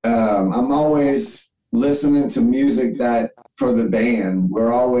 I'm always listening to music that for the band.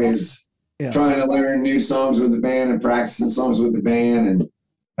 We're always trying to learn new songs with the band and practicing songs with the band.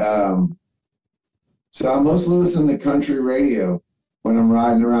 And so I mostly listen to country radio when I'm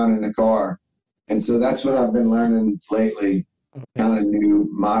riding around in the car. And so that's what I've been learning lately, kind of new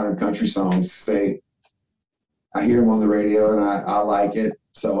modern country songs. I hear them on the radio and I like it.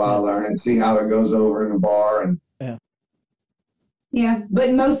 So I'll learn and see how it goes over in the bar. And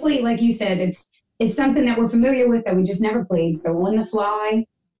but mostly, like you said, it's something that we're familiar with that we just never played. So on the fly,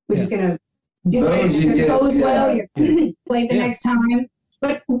 we're just going to do it. If it goes well, you play it the next time.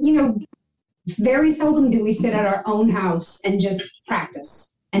 But, very seldom do we sit at our own house and just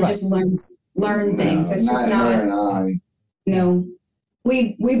practice and just learn things. It's just not. No,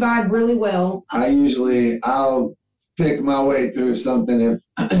 we vibe really well. I'll pick my way through something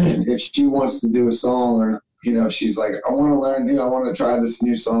if she wants to do a song, or she's like, I want to learn, I want to try this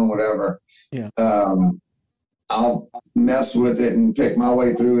new song, whatever. Yeah. I'll mess with it and pick my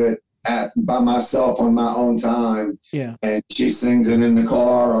way through it by myself on my own time. Yeah. And she sings it in the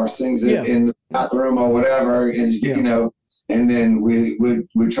car or sings it in the bathroom or whatever, and and then we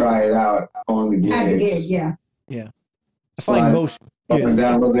try it out on the gigs. At the gig, yeah. Slide up and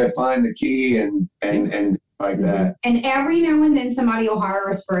down a little bit, find the key and like that. And every now and then somebody will hire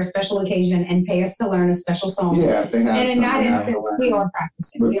us for a special occasion and pay us to learn a special song. Yeah, if they have. And in that instance, we are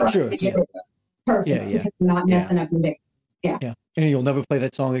practicing. We are to get it perfect because we're not messing up the day. Yeah. And you'll never play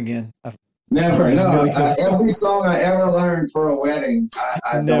that song again. Never. No. Every song I ever learned for a wedding,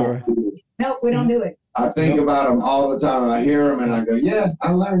 I never. Don't do it. Nope, we don't do it. I think about them all the time. I hear them and I go,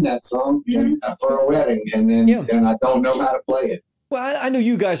 I learned that song for a wedding, and then I don't know how to play it. Well, I know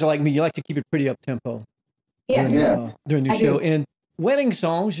you guys are like me. You like to keep it pretty up tempo. Yes. During the show. And wedding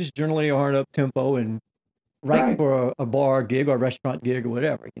songs just generally aren't up tempo and for a bar gig or a restaurant gig or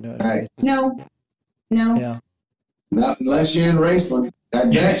whatever. Right. No. Yeah. Not unless you're in Raceland. At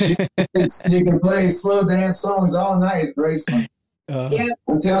Dex, you can play slow dance songs all night at Raceland.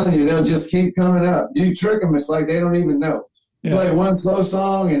 I'm telling you, they'll just keep coming up. You trick them, it's like they don't even know. You play one slow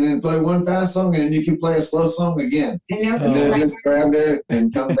song and then play one fast song, and then you can play a slow song again. And they'll just grab it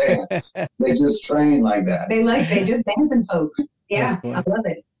and come dance. They just train like that. They just dancing folk. Yeah, I love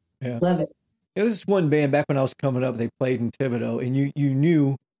it. Yeah. Love it. This is one band back when I was coming up. They played in Thibodaux, and you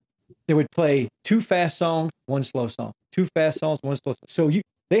knew they would play 2 fast songs, 1 slow song. 2 fast songs, 1 slow song. So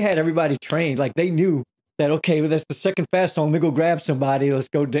they had everybody trained. Like they knew that, okay, well, that's the second fast song. Let me go grab somebody. Let's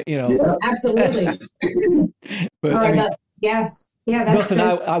go, Yeah, absolutely. But, yes. Yeah, that's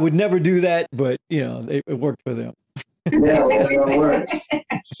nothing. I would never do that, but, it worked for them. Yeah, whatever works.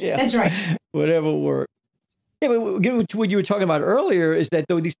 Yeah, that's right. Whatever works. Yeah, but getting to what you were talking about earlier is that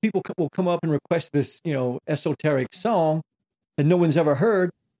though these people will come up and request this, esoteric song that no one's ever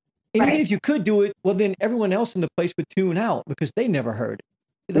heard. And even if you could do it, well, then everyone else in the place would tune out because they never heard it.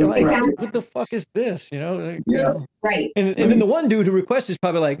 They're like, what the fuck is this? Yeah. Right. And then the one dude who requests is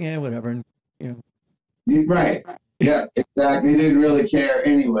probably like, whatever. And, Right. Yeah, exactly. He didn't really care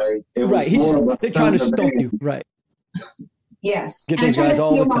anyway. It was more of a they're trying to stump you. Right. Yes. Get those guys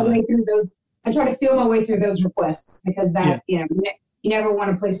all the time. I try to feel my way through those requests because you never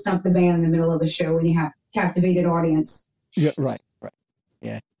want to play Stump the Band in the middle of a show when you have captivated audience. Yeah, right.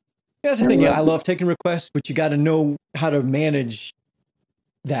 Yeah. That's the thing. Yeah, I love taking requests, but you got to know how to manage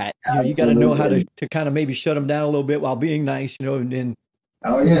that. You got to know how to kind of maybe shut them down a little bit while being nice, and then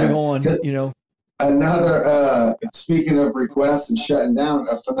moving on, Another, speaking of requests and shutting down,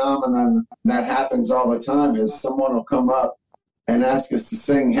 a phenomenon that happens all the time is someone will come up and ask us to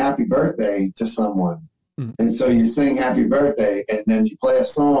sing happy birthday to someone. And so you sing happy birthday, and then you play a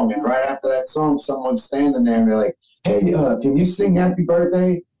song, and right after that song, someone's standing there and they're like, hey, can you sing happy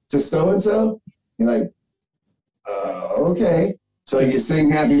birthday to so-and-so? You're like, okay. So you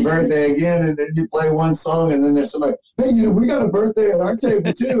sing happy birthday again, and then you play one song, and then there's somebody, hey, we got a birthday at our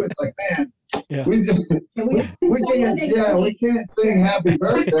table too. It's like, man, we can't sing happy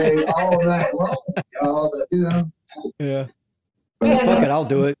birthday all night long. Yeah. Well, fuck it, I'll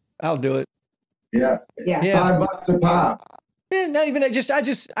do it. Yeah. $5 a pop. Man, not even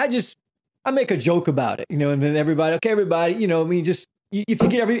that. I make a joke about it, and then everybody,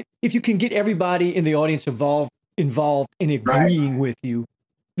 if you can get everybody in the audience involved in agreeing with you,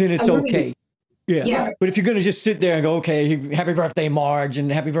 then it's okay. Yeah. But if you're going to just sit there and go, okay, happy birthday, Marge,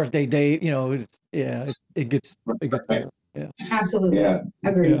 and happy birthday, Dave, it gets better. Yeah. Absolutely. Yeah.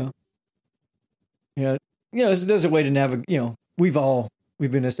 Agreed. Yeah. There's a way to navigate, we've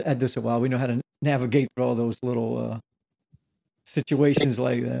been at this a while. We know how to navigate through all those little situations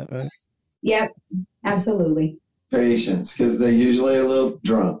like that, right? Yep. Absolutely. Patience, because they're usually a little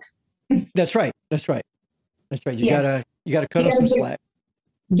drunk. That's right. You gotta cut them some slack.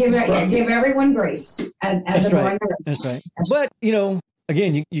 Give everyone grace. That's right. But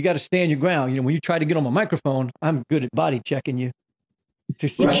again, you got to stand your ground. When you try to get on my microphone, I'm good at body checking you to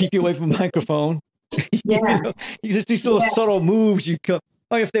keep you away from the microphone. Yes. Just these little subtle moves.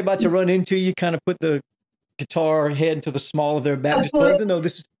 If they're about to run into you, kind of put the guitar head into the small of their back. Just let them know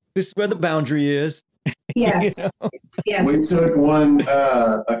this is where the boundary is. Yes. Yes. We took one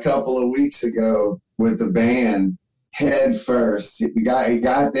a couple of weeks ago with the band head first. He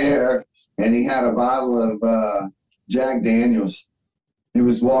got there and he had a bottle of Jack Daniels. He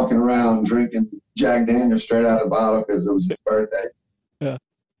was walking around drinking Jack Daniels straight out of the bottle because it was his birthday. Yeah.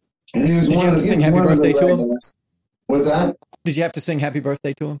 And he was Did one you have of to sing happy birthday to him? What's that? Did you have to sing happy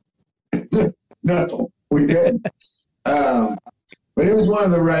birthday to him? No, we didn't. But he was one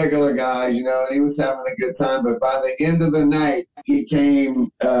of the regular guys, and he was having a good time. But by the end of the night, he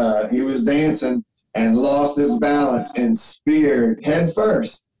was dancing and lost his balance and speared head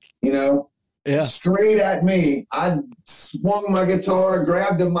first, straight at me. I swung my guitar,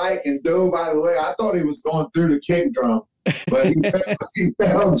 grabbed the mic, and dove out of the way. I thought he was going through the kick drum, but he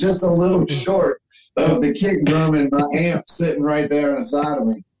fell just a little short of the kick drum and my amp sitting right there on the side of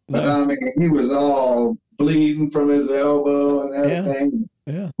me. But he was all bleeding from his elbow and everything.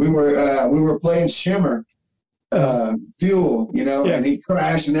 Yeah. We were playing Shimmer Fuel, and he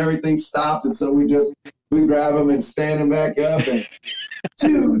crashed and everything stopped, and so we grab him and stand him back up and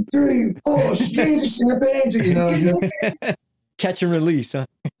 2, 3, 4 strings of champagne, just catch and release, huh?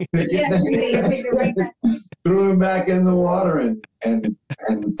 Threw him back in the water and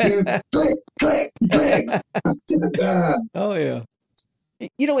 2 click, click, click. Oh yeah.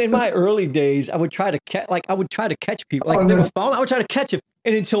 In my early days, I would try to catch people. Like they were falling, I would try to catch them.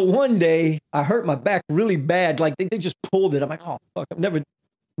 And until one day, I hurt my back really bad. Like they just pulled it. I'm like, oh fuck!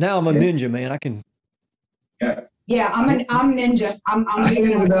 Now I'm a ninja, man. I can. Yeah, I'm ninja. I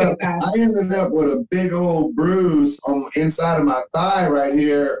ended up with a big old bruise on the inside of my thigh right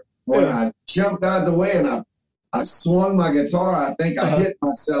here when I jumped out of the way and I swung my guitar. I think I hit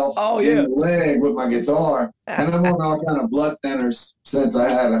myself in the leg with my guitar, and I'm on all kind of blood thinners since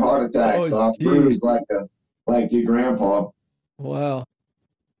I had a heart attack. So I bruised like your grandpa. Wow.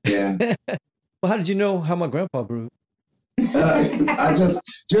 Yeah. Well, how did you know how my grandpa bruised? I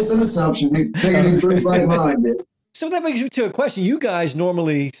just an assumption. He figured he bruised like mine did. So that brings me to a question. You guys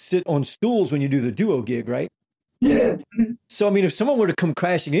normally sit on stools when you do the duo gig, right? Yeah. So I mean, if someone were to come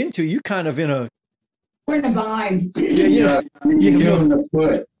crashing into you, kind of we're in a bind. Yeah. You give them the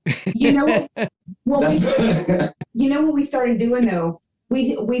foot. You know what? What we started doing though?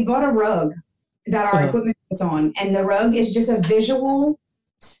 We bought a rug that our equipment was on, and the rug is just a visual.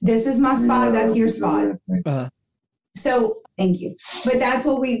 This is my spot. That's your spot. So thank you. But that's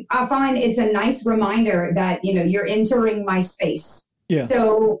what I find it's a nice reminder that you're entering my space. Yeah.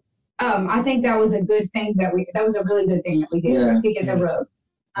 So I think that was a good thing that was a really good thing that we did to get the rug.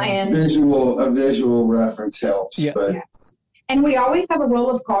 A visual reference helps. Yeah. But yes. And we always have a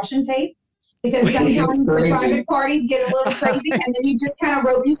roll of caution tape because sometimes the private parties get a little crazy and then you just kind of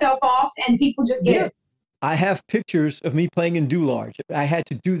rope yourself off and people just get it. I have pictures of me playing in Dularge. I had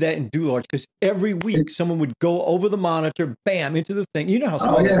to do that in Dularge because every week someone would go over the monitor, bam, into the thing. You know how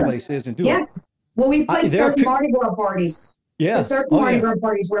small that place is in Dularge. Yes. Well, we play certain Mardi Gras parties. Yeah. There's certain Mardi Gras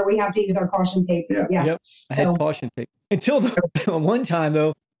parties where we have to use our caution tape. Yeah. Yep. I had caution tape. Until one time,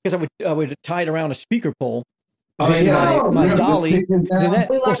 though, because I would tie it around a speaker pole, my dolly.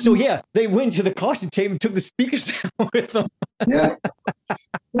 So yeah, they went to the caution tape and took the speakers down with them. Yeah.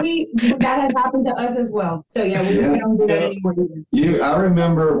 That has happened to us as well. So yeah, we don't do that anymore either. I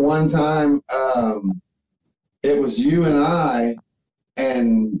remember one time, it was you and I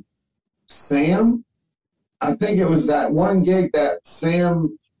and Sam. I think it was that one gig that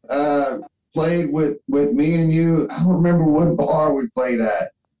Sam played with me and you. I don't remember what bar we played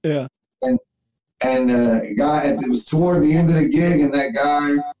at. Yeah. And guy, it was toward the end of the gig, and that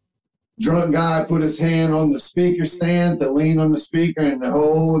drunk guy put his hand on the speaker stand to lean on the speaker, and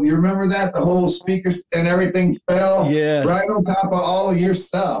you remember that? The whole speaker and everything fell right on top of all of your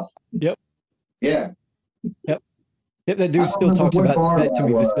stuff. Yep. Yeah. Yep. That dude still talks about that to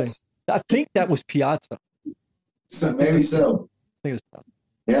me this day. I think that was Piazza. So maybe so. I think it was.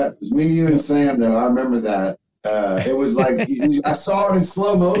 Yeah, it was me, you, and Sam, though. I remember that. It was like, I saw it in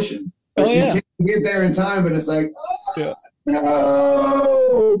slow motion. But you can't get there in time, but it's like,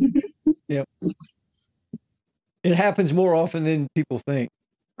 no! Yep. It happens more often than people think.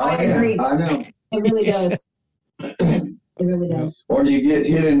 I agree. I know. It really does. It really does. Or you get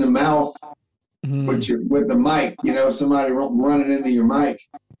hit in the mouth with the mic, somebody running into your mic.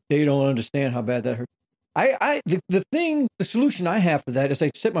 They don't understand how bad that hurts. The solution I have for that is I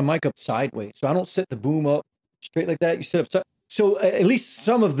set my mic up sideways. So I don't set the boom up straight like that. You set up so at least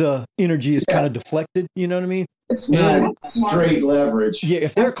some of the energy is kind of deflected. You know what I mean? It's not straight leverage. Yeah,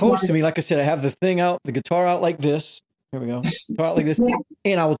 if they're close to me, like I said, I have the guitar out like this. Here we go. Guitar out like this.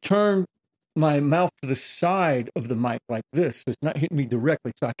 And I will turn my mouth to the side of the mic like this. So it's not hitting me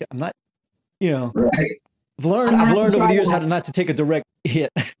directly. So I'm not, Right. I've learned over the years how to not to take a direct hit.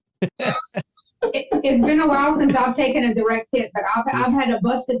 It's been a while since I've taken a direct hit, but I've had a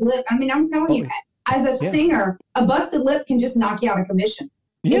busted lip. I mean, I'm telling you, as a singer, a busted lip can just knock you out of commission.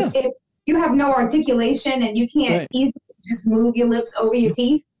 Yeah. If you have no articulation and you can't easily just move your lips over your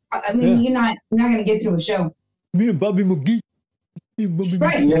teeth, I mean, you're not going to get through a show. Me and Bobby McGee.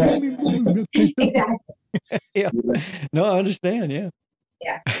 Right. Yeah. Exactly. Yeah. No, I understand. Yeah.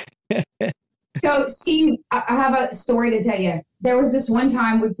 Yeah. So, Steve, I have a story to tell you. There was this one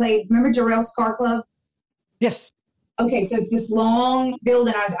time we played, remember Jarrell's Car Club? Yes. Okay, so it's this long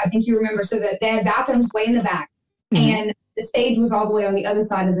building, I think you remember. So that they had bathrooms way in the back, and the stage was all the way on the other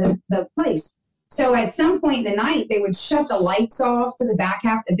side of the place. So at some point in the night, they would shut the lights off to the back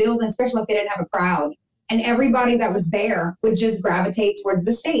half of the building, especially if they didn't have a crowd. And everybody that was there would just gravitate towards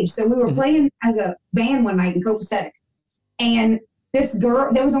the stage. So we were playing as a band one night in Copacetic. And this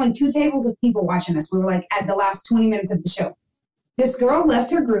girl, there was only 2 tables of people watching us. We were like at the last 20 minutes of the show. This girl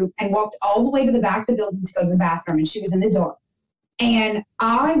left her group and walked all the way to the back of the building to go to the bathroom, and she was in the door. And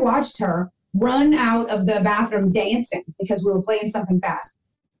I watched her run out of the bathroom dancing because we were playing something fast.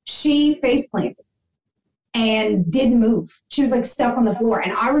 She face planted and didn't move. She was like stuck on the floor.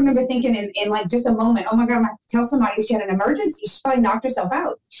 And I remember thinking in like just a moment, oh my God, I'm going to have to tell somebody she had an emergency. She probably knocked herself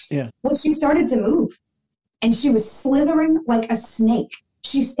out. Yeah. Well, she started to move and she was slithering like a snake.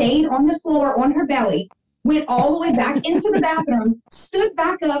 She stayed on the floor on her belly, went all the way back into the bathroom, stood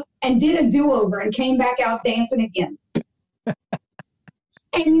back up and did a do-over and came back out dancing again.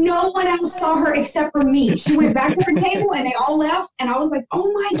 And no one else saw her except for me. She went back to her table and they all left. And I was like,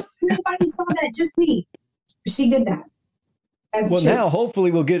 oh my God, nobody saw that, just me. She did that. Now hopefully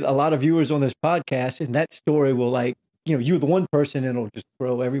we'll get a lot of viewers on this podcast, and that story will, like, you're the one person, and it'll just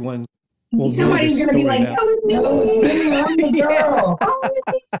grow. Everyone. Somebody's going to be like, that was me. I'm the girl.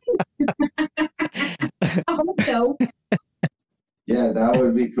 I hope so. Yeah, that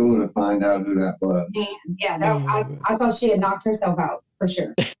would be cool to find out who that was. Yeah, I thought she had knocked herself out for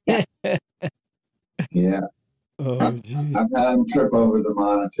sure. Yeah. Yeah. Oh, I've had them trip over the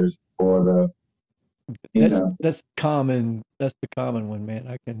monitors before, though. That's common. That's the common one, man.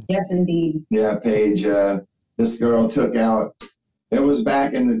 I can. Yes, indeed. Yeah, Paige. This girl took out. It was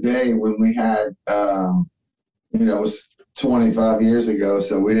back in the day when we had, it was 25 years ago,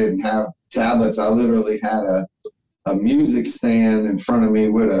 so we didn't have tablets. I literally had a music stand in front of me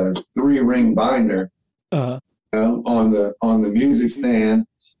with a 3-ring binder on the music stand,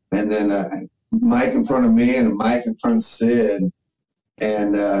 and then a mic in front of me and a mic in front of Sid,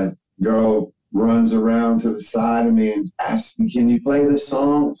 and girl runs around to the side of me and asks me, can you play this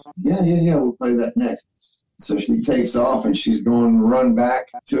song? Yeah, we'll play that next. So she takes off and she's going to run back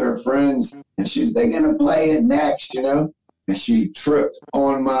to her friends, and they're going to play it next, And she tripped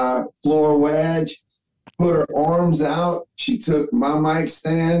on my floor wedge, put her arms out. She took my mic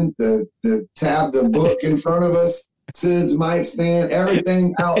stand, the book in front of us, Sid's mic stand,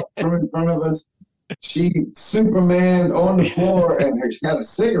 everything out from in front of us. She Superman on the floor, and she had a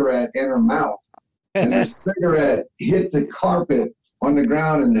cigarette in her mouth. and a cigarette hit the carpet on the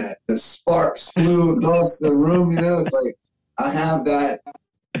ground, and the sparks flew across the room. It's like I have that.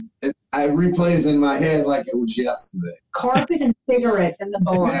 I replays in my head like it was yesterday. Carpet and cigarettes in the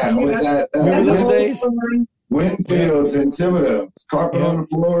bar. Yeah, was that Winfield's and Thibodaux? Carpet on the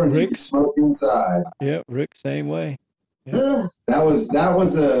floor and Rick smoke inside. Yeah, Rick, same way. Yeah. That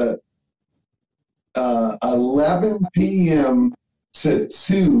was a 11 p.m. to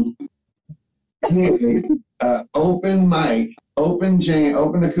 2 open mic, open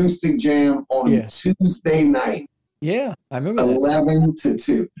acoustic jam on Tuesday night. Yeah, I remember 11 to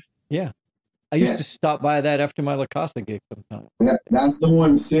 2. Yeah. I used to stop by that after my La Costa gig sometimes. That's the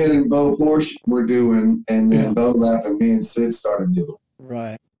one Sid and Bo Porsche were doing, and then Bo left and me and Sid started doing.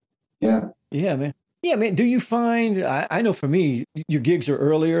 Right. Yeah. Yeah, man. Yeah, man. Do you find, I know for me, your gigs are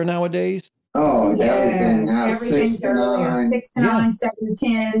earlier nowadays? Oh, yes, everything now, everything's 6 to 9. 6 to 9, 7 to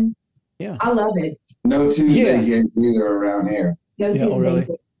 10. Yeah. I love it. No Tuesday gigs either around here. No Tuesday.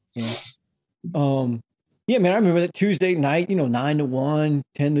 Really? Yeah. Yeah, man, I remember that Tuesday night, 9 to 1,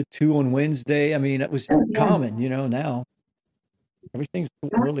 10 to 2 on Wednesday. I mean, that was common, now. Everything's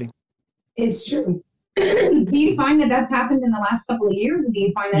early. It's true. Do you find that that's happened in the last couple of years, or do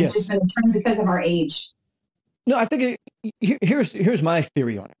you find that's just been a trend because of our age? No, I think here's my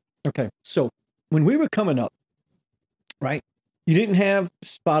theory on it. Okay, so when we were coming up, right, you didn't have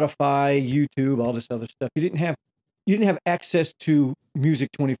Spotify, YouTube, all this other stuff. You didn't have access to music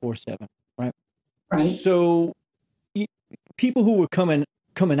 24/7, right? Right. So people who were coming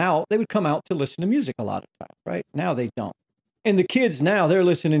out, they would come out to listen to music a lot of times, right? Now they don't. And the kids now, they're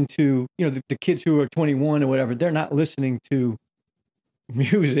listening to, the kids who are 21 or whatever, they're not listening to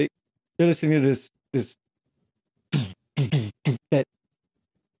music. They're listening to this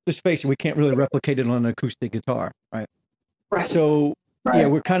let's face it, we can't really replicate it on an acoustic guitar, right? Right. So,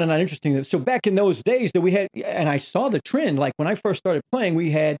 we're kind of not interested. So back in those days that we had, and I saw the trend, like when I first started playing,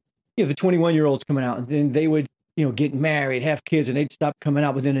 we had, the 21-year-olds coming out, and then they would, get married, have kids, and they'd stop coming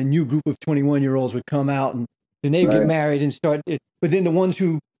out. But then a new group of 21-year-olds would come out, and then they'd get married and start. But then the ones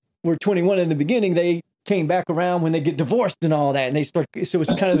who were 21 in the beginning, they came back around when they get divorced and all that, and they start. So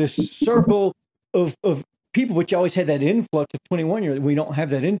it's kind of this circle of people, but you always had that influx of 21-year-olds. We don't have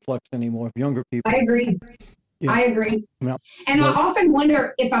that influx anymore of younger people. I agree. Yeah. I agree. Yeah. And I often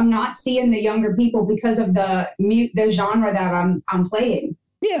wonder if I'm not seeing the younger people because of the genre that I'm playing.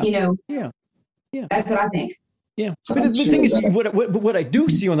 Yeah. Yeah. That's what I think. Yeah. But the thing is, what I do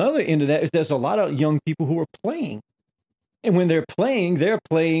see on the other end of that is there's a lot of young people who are playing. And when they're playing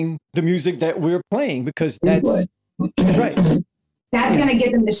the music that we're playing because that's right. That's going to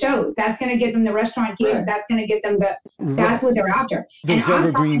get them the shows. That's going to get them the restaurant gigs. That's going to get them that's what they're after. Those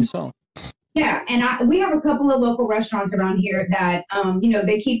evergreen songs. Yeah. And we have a couple of local restaurants around here that,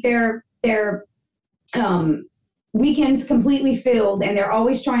 they keep their weekends completely filled, and they're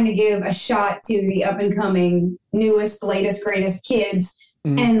always trying to give a shot to the up and coming, newest, latest, greatest kids.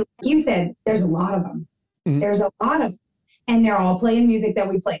 Mm-hmm. And like you said, there's a lot of them. Mm-hmm. There's a lot of, and they're all playing music that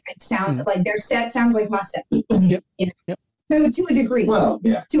we play. It sounds like their set sounds like my set. Yep. Yep. So to a degree. Well,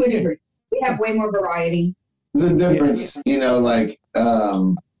 yeah. To a degree. We have way more variety. There's a difference,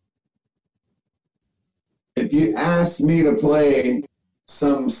 if you ask me to play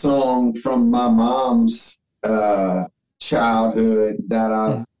some song from my mom's childhood that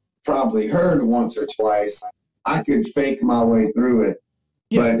I've probably heard once or twice, I could fake my way through it.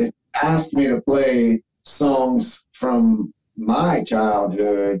 Yeah. But if you ask me to play songs from my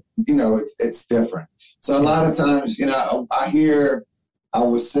childhood, it's different. So a lot of times, I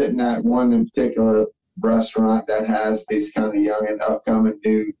was sitting at one in particular restaurant that has these kind of young and upcoming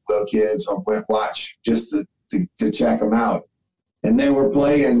new little kids. I went watch just to check them out. And they were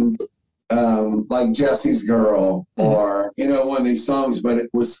playing like Jesse's Girl or, one of these songs, but it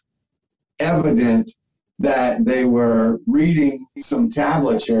was evident that they were reading some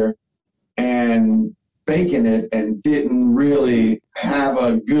tablature and faking it and didn't really have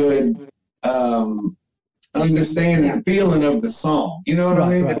a good understanding and feeling of the song. You know what I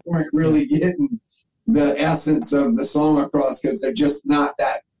mean? Right. They weren't really getting the essence of the song across because they're just not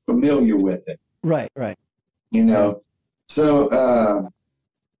that familiar with it. Right. So I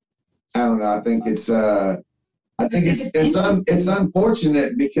don't know. I think it's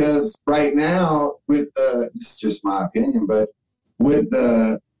unfortunate because right now with this is just my opinion, but with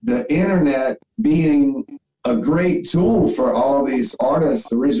the internet being a great tool for all these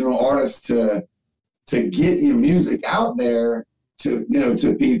artists, original artists to get your music out there to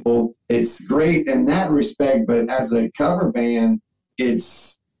people, it's great in that respect. But as a cover band,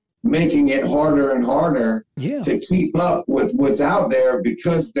 it's making it harder and harder to keep up with what's out there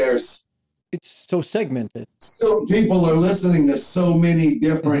because there's it's so segmented. So people are listening to so many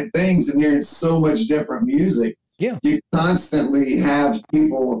different things and hearing so much different music. Yeah. You constantly have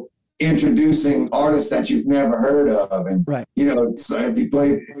people introducing artists that you've never heard of. And, right. So if you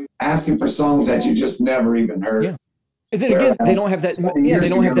play asking for songs that you just never even heard. Yeah. And then again, they don't have that. Yeah, they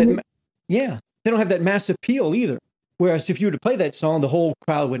don't have that. Yeah. They don't have that mass appeal either. Whereas if you were to play that song, the whole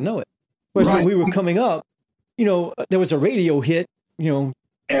crowd would know it. Whereas when we were coming up, there was a radio hit,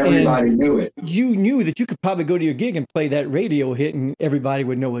 everybody knew it. You knew that you could probably go to your gig and play that radio hit and everybody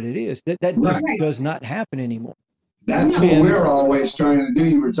would know what it is. That just does not happen anymore. That's what we're always trying to do.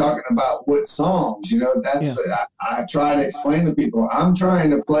 You were talking about what songs, that's what I try to explain to people. I'm trying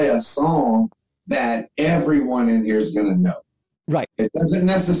to play a song that everyone in here is going to know. Right. It doesn't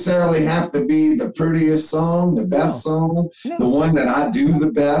necessarily have to be the prettiest song, the best song, the one that I do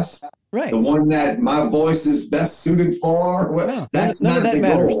the best, the one that my voice is best suited for. Well, that's not the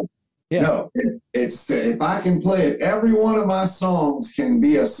goal. Yeah. No, it's if I can play it, every one of my songs can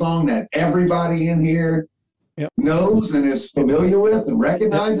be a song that everybody in here knows and is familiar with and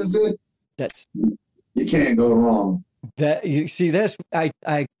recognizes it. You can't go wrong. That you see, that's I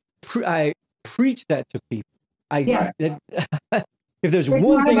preach that to people. If there's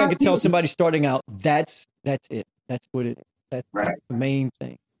one thing I could tell somebody starting out, that's it. That's what it is. That's the main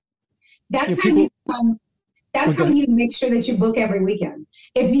thing. That's how you make sure that you book every weekend.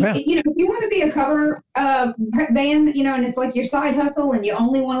 If you if you want to be a cover band, and it's like your side hustle, and you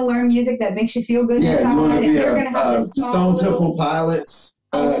only want to learn music that makes you feel good inside, you want to be you're going to have this Stone Temple Pilots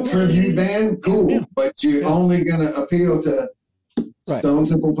tribute band, cool. But you're only going to appeal to Stone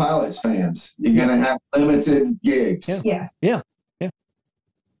Temple Pilots fans. You're going to have limited gigs. Yeah.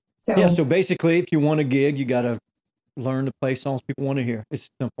 So basically, if you want a gig, you got to learn to play songs people want to hear. It's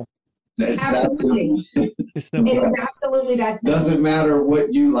simple. Absolutely. It's simple. It is absolutely that simple. Doesn't matter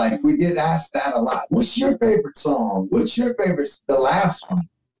what you like. We get asked that a lot. What's your favorite song? What's your favorite? The last one.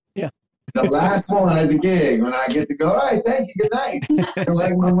 Yeah. The last one at the gig when I get to go, all right, thank you, good night.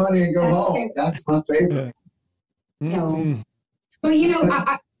 Collect my money and go home. That's my favorite. No. But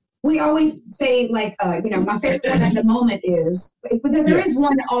we always say my favorite one at the moment is, because there is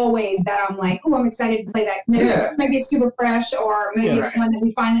one always that I'm like, oh, I'm excited to play that. Maybe it's super fresh, or maybe it's one that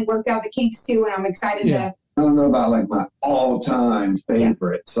we finally worked out the kinks to, and I'm excited to. I don't know about my all-time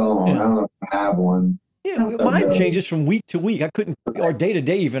favorite song. I don't know if I have one. Yeah, mine changes from week to week. I couldn't, or day to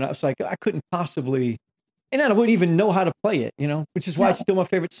day even. I was like, I couldn't possibly, and I wouldn't even know how to play it, which is why it's still my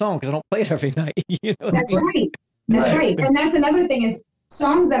favorite song, because I don't play it every night. That's right. That's right. And that's another thing is,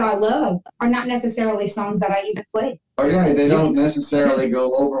 songs that I love are not necessarily songs that I even play. Oh yeah, they don't necessarily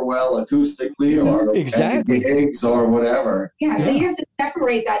go over well acoustically or at the gigs or whatever. Yeah, so you have to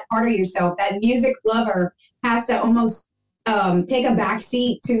separate that part of yourself. That music lover has to almost take a back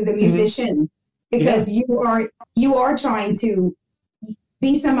seat to the musician, because you are trying to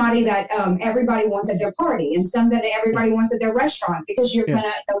be somebody that everybody wants at their party, and some that everybody wants at their restaurant, because you're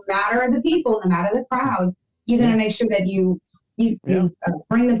gonna, no matter the people, no matter the crowd, you're gonna make sure that you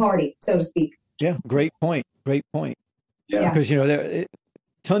bring the party, so to speak. Yeah, great point. Yeah, because there are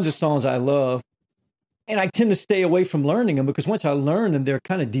tons of songs I love, and I tend to stay away from learning them, because once I learn them, they're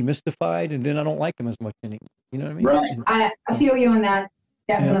kind of demystified, and then I don't like them as much anymore. You know what I mean? Right. I feel you on that,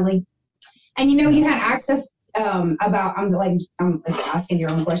 definitely. And you had access I'm asking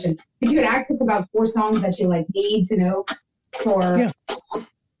your own question, but you had access about 4 songs that you need to know for. Yeah.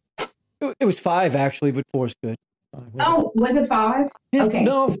 It was 5 actually, but 4 is good. Oh, was it 5? Yeah, okay.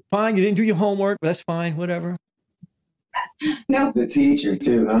 No, fine. You didn't do your homework, but that's fine. Whatever. No. The teacher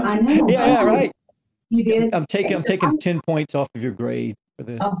too, huh? I know. Yeah, right. You did. I'm taking 10 points off of your grade for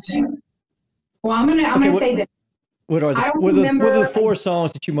this. Oh, sure. Well, I'm gonna say that. What are the 4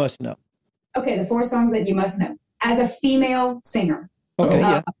 songs that you must know? Okay, the 4 songs that you must know as a female singer.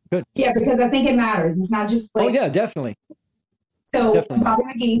 Okay, good. Yeah, because I think it matters. It's not just oh yeah, definitely. So Bobby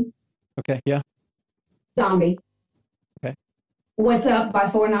McGee. Okay, yeah. Zombie. Okay. What's Up by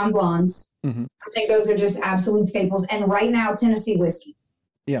 4 Non-Blondes. Mm-hmm. I think those are just absolute staples. And right now, Tennessee Whiskey.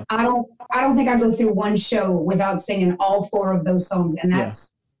 Yeah. I don't think I go through one show without singing all 4 of those songs, and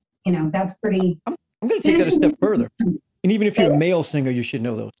that's that's pretty. I'm going to take that a step further. And even if you're a male singer, you should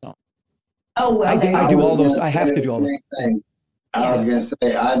know those songs. Oh well, I do all those. I have to do all those. I was gonna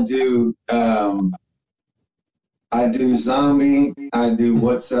say I do Zombie. I do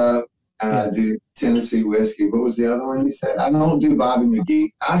What's Up. I do Tennessee Whiskey. What was the other one you said? I don't do Bobby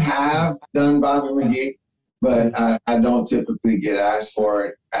McGee. I have done Bobby McGee, but I don't typically get asked for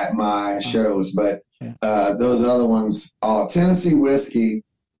it at my shows. But those other ones, Tennessee Whiskey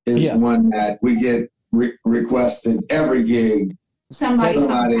is one that we get requested every gig. somebody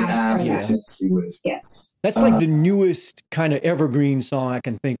after asked for that. Tennessee Whiskey. Yes. That's like the newest kind of evergreen song I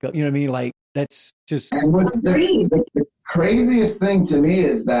can think of. You know what I mean? Like that's just. And what's the craziest thing to me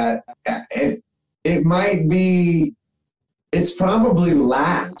is that it might be, it's probably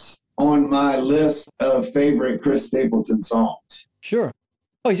last on my list of favorite Chris Stapleton songs. Sure.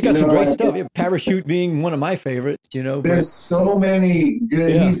 Oh, he's got some great stuff. Parachute being one of my favorites, There's so many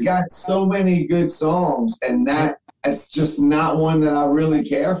good, he's got so many good songs, and that's just not one that I really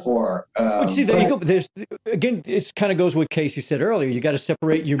care for. But you see, there you go. There's, again, it kind of goes what Casie said earlier. You got to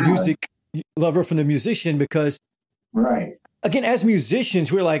separate your music lover from the musician because, again, as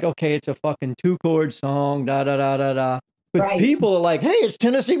musicians, we're like, okay, it's a fucking 2-chord song, da, da, da, da, da. But people are like, hey, it's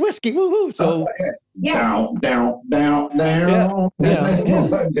Tennessee Whiskey, woohoo. So, down.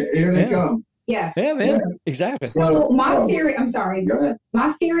 Here they come. Yes. Yeah, man. Exactly. So my theory, I'm sorry. Go ahead.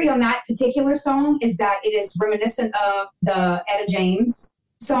 My theory on that particular song is that it is reminiscent of the Etta James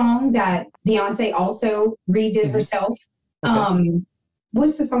song that Beyonce also redid herself. Okay.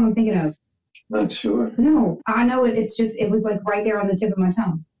 What's the song I'm thinking of? Not sure. No, I know it. It was like right there on the tip of my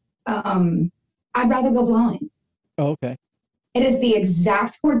tongue. I'd Rather Go Blind. Oh, okay. It is the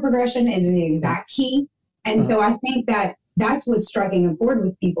exact chord progression. It is the exact key. And so I think that's what's striking a chord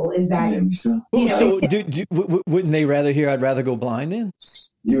with people is that, wouldn't they rather hear I'd Rather Go Blind then?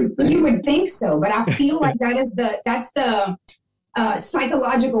 You would think so, but I feel like that's the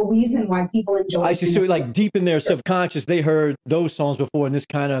psychological reason why people enjoy it. I see. So like deep in their subconscious, they heard those songs before and this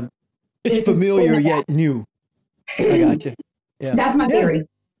kind of, it's familiar yet new. I got you. Yeah. That's my theory.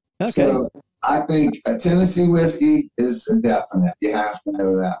 Okay. So I think a Tennessee Whiskey is a definite. You have to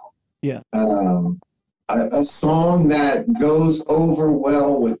know that one. Yeah. A song that goes over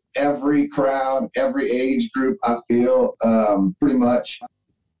well with every crowd, every age group, I feel, pretty much.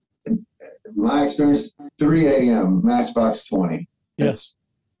 My experience, 3 a.m., Matchbox 20. Yeah. It's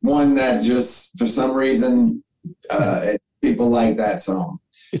one that just, for some reason, people like that song.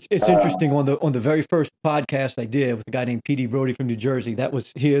 It's interesting. On the very first podcast I did with a guy named P.D. Brody from New Jersey, that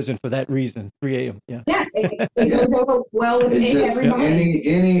was his, and for that reason, 3 a.m. Yeah, it goes over well with everybody.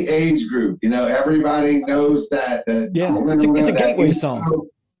 Any age group, everybody knows that. It's a gateway song.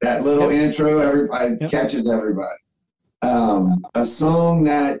 That little intro, everybody catches everybody. A song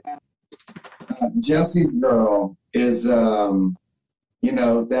that Jesse's Girl is.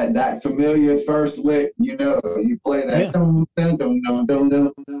 That familiar first lick, you play that dum, dum, dum, dum, dum,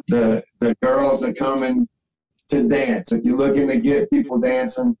 dum. The girls are coming to dance. If you're looking to get people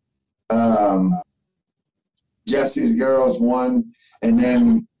dancing, Jesse's Girl's one. And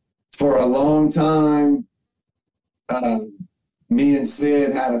then for a long time, me and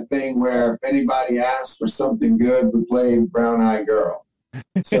Sid had a thing where if anybody asked for something good, we played Brown Eyed Girl.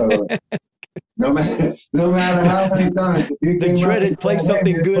 So no matter how many times, if you the dreaded play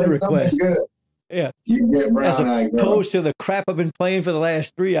something good request. Yeah, you get Brown Eyed Girl. Opposed to the crap I've been playing for the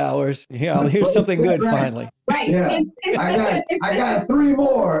last 3 hours. Yeah, here's something good finally. Right. Yeah. I got 3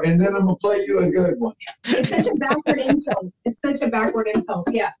 more, and then I'm gonna play you a good one. It's such a backward insult.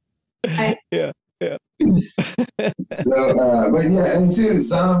 Yeah. Yeah. So, and too,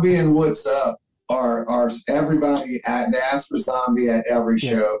 Zombie and What's Up are everybody they ask for Zombie at every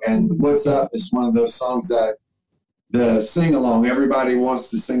show, and What's Up is one of those songs that the sing along, everybody wants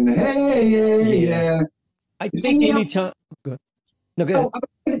to sing the hey. I think anytime. Go ahead. I was going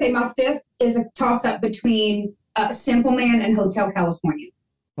to say my 5th is a toss up between Simple Man and Hotel California.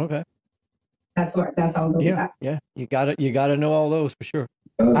 Okay. That's all I'll go with that. Yeah. You gotta know all those for sure.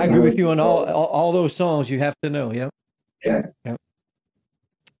 I agree with you on all those songs. You have to know. Yep. Yeah.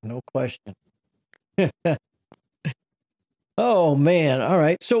 No question. Oh man. All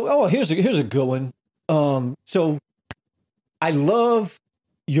right. So here's a good one. So I love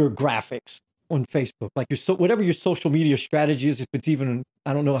your graphics on Facebook, like whatever your social media strategy is, if it's even,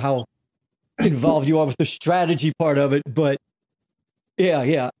 I don't know how involved you are with the strategy part of it, but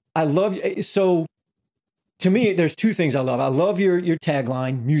yeah. I love, so to me, there's 2 things I love. I love your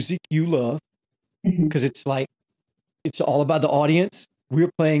tagline, music you love, because it's like, it's all about the audience.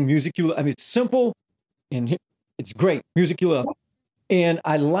 We're playing music you love. I mean, it's simple and it's great. Music you love. And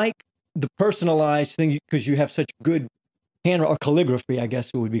I like the personalized thing because you have such good hand or calligraphy, I guess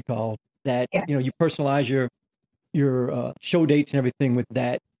it would be called, that, you personalize your show dates and everything with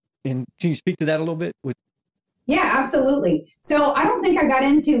that. And can you speak to that a little bit? Yeah, absolutely. So I don't think I got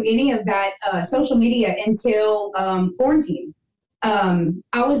into any of that social media until quarantine. I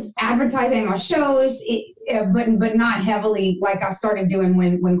was advertising my shows, but not heavily like I started doing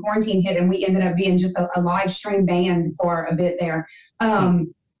when quarantine hit, and we ended up being just a live stream band for a bit there.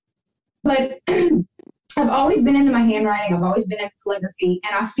 But I've always been into my handwriting. I've always been into calligraphy,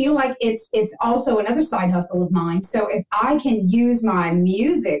 and I feel like it's also another side hustle of mine. So if I can use my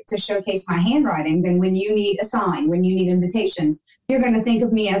music to showcase my handwriting, then when you need a sign, when you need invitations, you're going to think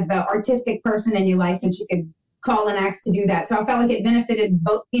of me as the artistic person in your life that you could call and ask to do that. So I felt like it benefited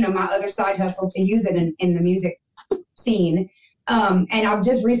both, my other side hustle to use it in the music scene. And I've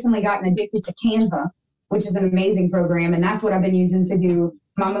just recently gotten addicted to Canva, which is an amazing program, and that's what I've been using to do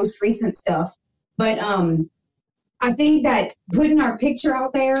my most recent stuff. But I think that putting our picture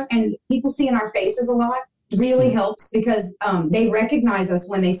out there and people seeing our faces a lot really helps, because they recognize us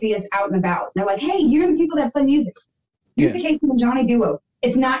when they see us out and about. They're like, hey, you're the people that play music. You're the Casie and Jonny duo.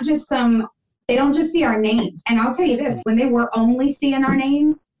 It's not just they don't just see our names. And I'll tell you this, when they were only seeing our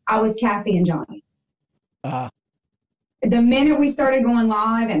names, I was Casie and Jonny. The minute we started going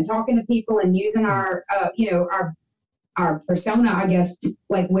live and talking to people and using our persona, I guess,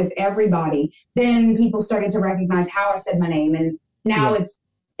 like with everybody, then people started to recognize how I said my name. And now it's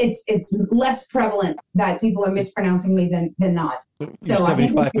less prevalent that people are mispronouncing me than not. So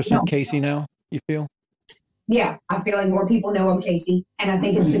 75% Casie now, you feel? Yeah, I feel like more people know I'm Casie, and I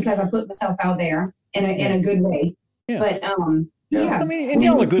think it's because I put myself out there in a good way. Yeah. But I mean, and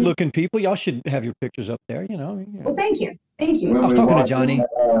y'all are good-looking people. Y'all should have your pictures up there, Well, thank you. I was talking to Johnny.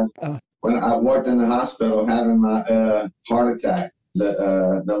 When I walked in the hospital having my heart attack,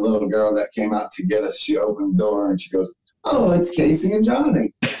 the little girl that came out to get us, she opened the door and she goes, "Oh, it's Casie and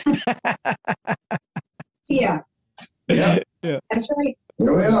Jonny." Yeah. That's right.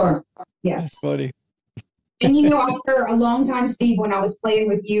 Here we are. Yes. That's funny. And after a long time, Steve, when I was playing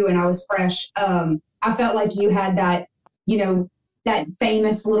with you and I was fresh, I felt like you had that, that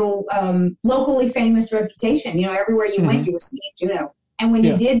famous little locally famous reputation. Everywhere you went, you were seen, And when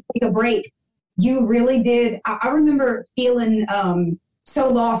you did take a break, you really did. I remember feeling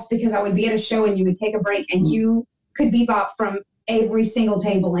so lost, because I would be at a show and you would take a break and you could bebop from every single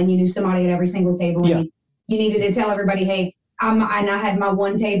table, and you knew somebody at every single table. And you needed to tell everybody, hey, and I had my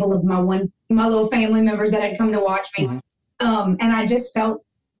one table of my little family members that had come to watch me. And I just felt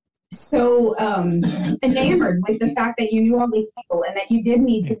so enamored with the fact that you knew all these people and that you did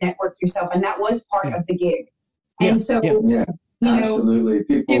need to network yourself. And that was part of the gig. And so, absolutely.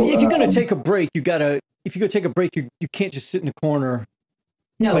 People, if you're going to take a break, if you're going to take a break, you can't just sit in the corner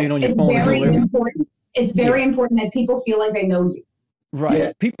playing on your phone. It's very important. It's very important that people feel like they know you. Right.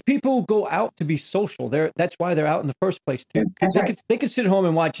 Yeah. People go out to be social. That's why they're out in the first place too. They could sit home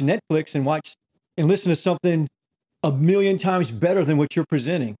and watch Netflix and listen to something a million times better than what you're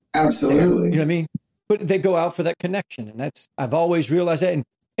presenting. Absolutely. You know what I mean? But they go out for that connection, and I've always realized that.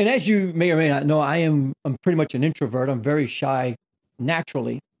 And as you may or may not know, I'm pretty much an introvert. I'm very shy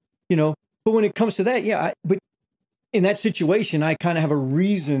naturally, But when it comes to that, but in that situation, I kind of have a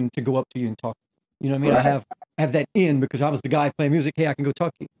reason to go up to you and talk. You know what I mean? Right. I have that in because I was the guy playing music. Hey, I can go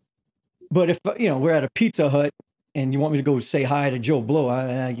talk to you. But if, we're at a Pizza Hut and you want me to go say hi to Joe Blow,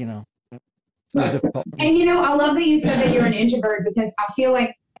 it's difficult. And, I love that you said that you're an introvert, because I feel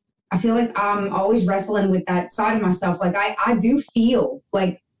like I'm always wrestling with that side of myself. Like I do feel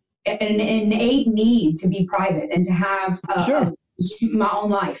like an innate need to be private and to have my own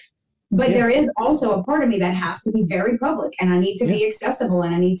life. But there is also a part of me that has to be very public, and I need to be accessible,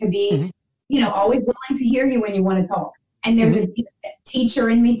 and I need to be, always willing to hear you when you want to talk. And there's a teacher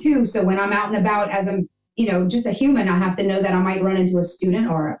in me too. So when I'm out and about as just a human, I have to know that I might run into a student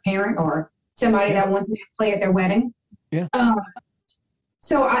or a parent or somebody that wants me to play at their wedding. Yeah.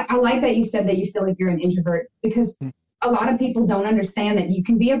 So I like that you said that you feel like you're an introvert, because a lot of people don't understand that you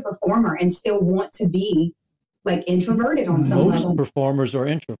can be a performer and still want to be like introverted on some level. Most performers are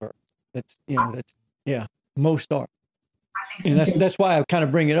introverts. Most are. I think so, and that's why I kind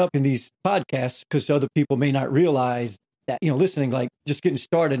of bring it up in these podcasts, because other people may not realize that, listening, like just getting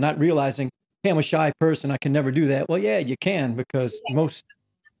started, not realizing, hey, I'm a shy person, I can never do that. Well, yeah, you can, because most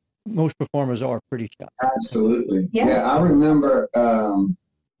performers are pretty shy. Absolutely. Yes. Yeah, I remember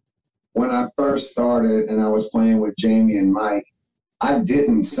when I first started and I was playing with Jamie and Mike, I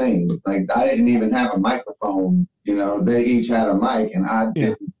didn't sing. Like, I didn't even have a microphone. They each had a mic, and I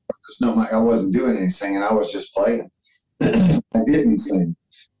didn't. There's no mic. I wasn't doing any singing. I was just playing. I didn't sing.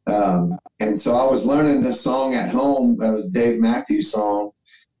 And so I was learning this song at home. That was Dave Matthews' song.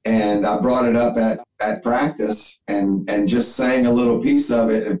 And I brought it up at practice and just sang a little piece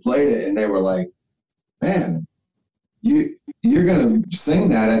of it and played it. And they were like, man, you're going to sing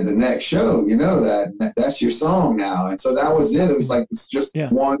that at the next show. That's your song now. And so that was it. It was like, it's just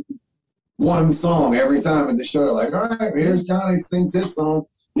one song every time at the show. They're like, all right, here's Johnny sings his song.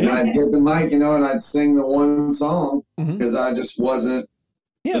 And I'd get the mic, and I'd sing the one song because I just wasn't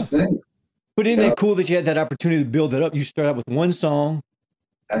a singer. But isn't it cool that you had that opportunity to build it up? You start out with one song,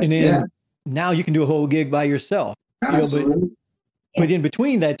 and then now you can do a whole gig by yourself. Absolutely. But in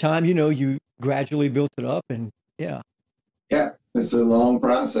between that time, you gradually built it up, and yeah, it's a long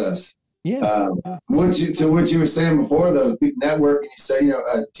process. Yeah. What you were saying before, though, networking, you say,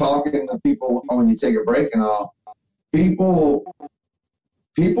 talking to people when you take a break and all, people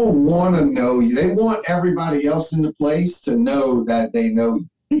want to know you. They want everybody else in the place to know that they know you.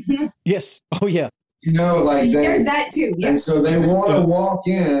 Mm-hmm. Yes. Oh, yeah. There's that too. Yeah. And so they want to walk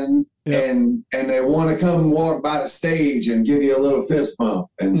in and they want to come walk by the stage and give you a little fist bump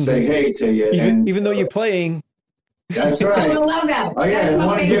and say hey to you. Even though you're playing. That's right. I love that. Oh yeah, they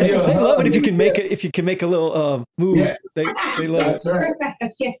want to give you a They hug. love it if you can make it. If you can make a little move, they love That's it. right.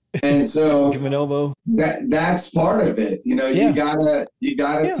 Yeah. And so Give them an elbow. That's part of it. You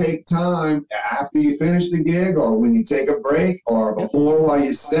gotta take time after you finish the gig, or when you take a break, or before while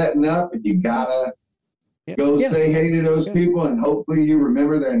you're setting up, and you gotta go say hey to those people, and hopefully you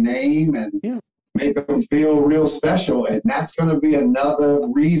remember their name and make them feel real special. And that's going to be another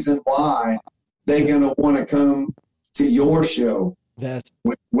reason why they're going to want to come to your show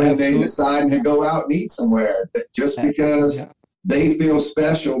when they decide to go out and eat somewhere, just because they feel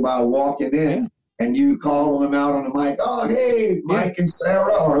special by walking in and you call them out on the mic. Oh, hey, Mike and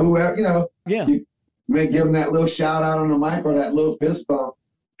Sarah, or whoever, you may give them that little shout out on the mic or that little fist bump,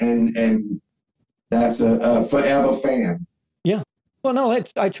 and that's a forever fan. Yeah. Well, no,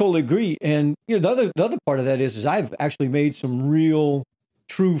 I totally agree. And the other part of that is I've actually made some real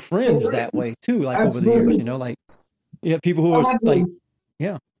true friends that way too, like Absolutely. over the years, people who are like,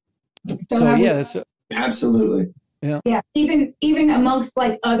 that's absolutely. Yeah. Even amongst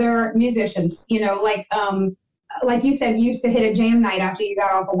like other musicians, like you said, you used to hit a jam night after you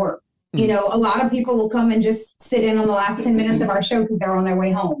got off of work. Mm-hmm. A lot of people will come and just sit in on the last 10 minutes of our show because they're on their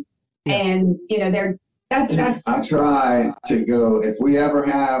way home. Yeah. And, that's. I try to go, if we ever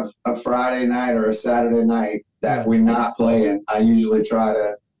have a Friday night or a Saturday night that we're not playing, I usually try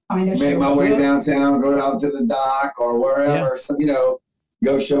to make my way downtown, go out to the dock or wherever,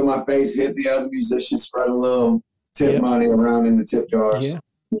 go show my face, hit the other musicians, spread a little tip money around in the tip jars.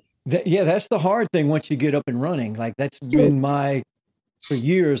 Yeah. That's the hard thing once you get up and running. Like that's been for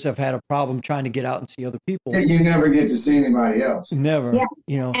years I've had a problem trying to get out and see other people. You never get to see anybody else. Never.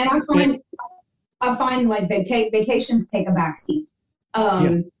 Yeah. And I find like vacations take a backseat.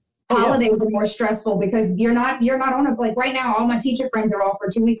 Holidays are more stressful because you're not on it. Like right now, all my teacher friends are off for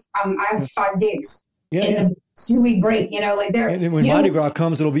 2 weeks. I have 5 gigs in a 2-week break. They're. And then when Mardi Gras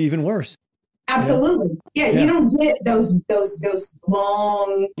comes, it'll be even worse. Absolutely. Yeah. You don't get those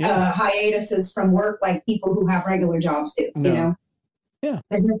long hiatuses from work like people who have regular jobs do. No. Yeah.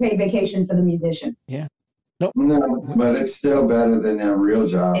 There's no paid vacation for the musician. Yeah. Nope. No, but it's still better than a real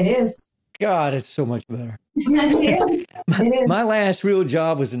job. It is. God, it's so much better. It is. My last real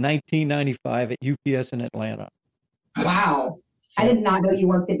job was in 1995 at UPS in Atlanta. Wow. I did not know you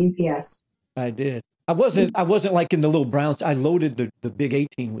worked at UPS. I did. I wasn't like in the little browns. I loaded the big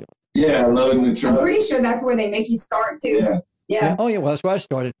 18-wheeler. Yeah, loading the trucks. I'm pretty sure that's where they make you start too. Yeah. Oh yeah, well that's where I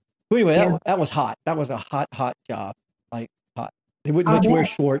started. But anyway, that was hot. That was a hot job. Like hot. They wouldn't let you wear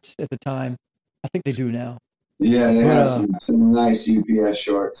shorts at the time. I think they do now. Yeah, they have some nice UPS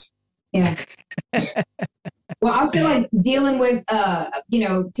shorts. Yeah. Well, I feel like dealing with,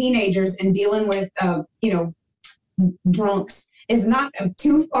 teenagers and dealing with, drunks is not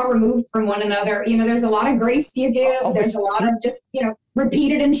too far removed from one another. There's a lot of grace you give. There's a lot of just,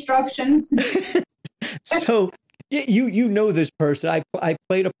 repeated instructions. So you know this person. I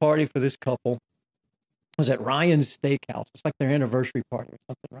played a party for this couple. It was at Ryan's Steakhouse. It's like their anniversary party or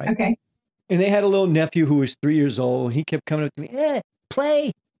something, right? Okay. And they had a little nephew who was 3 years old. And he kept coming up to me,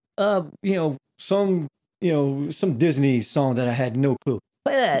 play, some Disney song that I had no clue.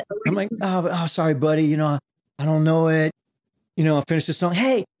 Play that. I'm like, oh, sorry, buddy. I don't know it. I finished the song.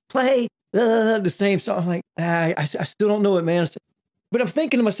 Hey, play the same song. I'm like, I still don't know it, man. But I'm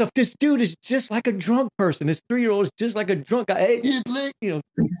thinking to myself, this dude is just like a drunk person. This 3-year-old is just like a drunk guy. Hey,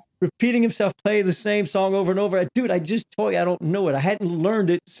 repeating himself, play the same song over and over. Dude, I just told you I don't know it. I hadn't learned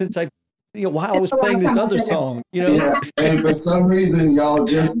it since while I was playing this other song. Yeah. And for some reason, y'all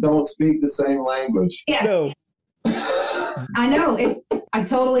just don't speak the same language. Yes. No. I know. I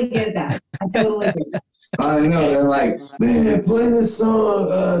totally get that. I totally get that. I know. They're like, man, play this song,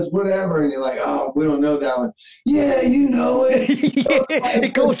 whatever. And you're like, oh, we don't know that one. Yeah, you know it.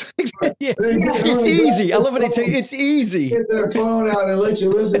 It goes like It's easy. I love when they tell you it's easy. Get their phone out and let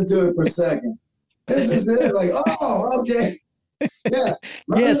you listen to it for a second. This is it. Like, oh, okay. Yeah.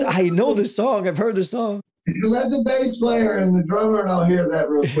 Yes, I know the song. I've heard the song. Let the bass player and the drummer and I'll hear that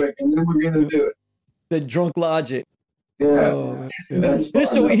real quick, and then we're gonna do it. The drunk logic. Yeah, that's fun,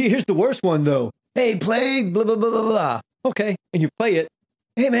 so here's the worst one though. Hey, play blah blah blah blah blah. Okay, and you play it.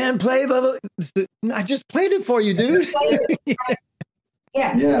 Hey man, play blah blah. I just played it for you, dude.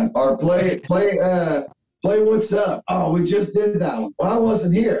 Yeah. Or play What's Up. Oh, we just did that one. Well, I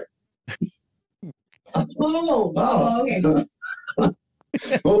wasn't here. Okay.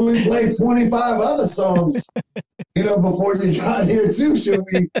 Well, we played 25 other songs, before you got here too. Should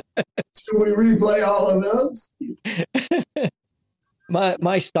we replay all of those?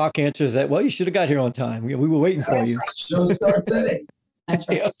 My stock answer is that, well, you should have got here on time. We were waiting for you. Show starts at 8. That's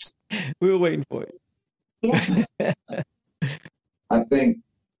right. We were waiting for you. Yes. I think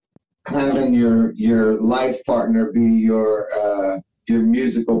having your life partner be your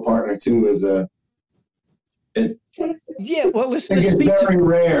musical partner too is well, let's it's speak very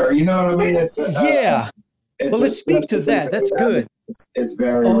rare. You know what I mean? It's let's speak to that. That's good. It's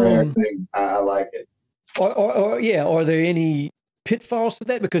very rare thing. I like it. Or are there any pitfalls to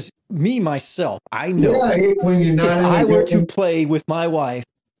that? Because myself, I know when you're not if I were to play with my wife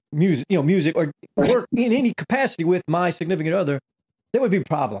music or work in any capacity with my significant other, there would be a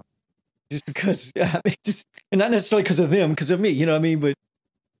problem. Just because, and not necessarily because of them, because of me, you know what I mean? But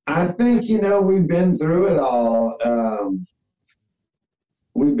I think, we've been through it all.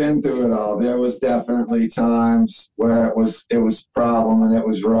 There was definitely times where it was a problem and it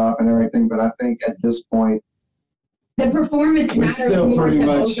was rough and everything. But I think at this point, the performance matters still more pretty to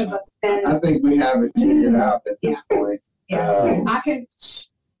much, both of us than, I think we have it figured out at this point. Yeah.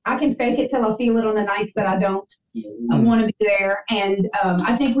 I can fake it till I feel it on the nights that I don't want to be there. And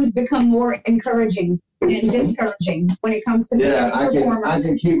I think we've become more encouraging and discouraging when it comes to performers. I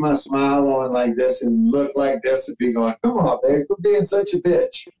can keep my smile on like this and look like this and be going, come on, babe, we're being such a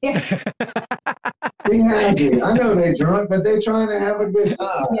bitch. Yeah. Be happy. I know they're drunk, but they're trying to have a good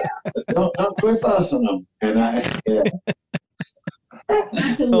time. Yeah. Don't quit fussing them. And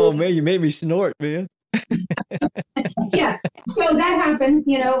Absolutely. Oh, man, you made me snort, man. Yeah, so that happens,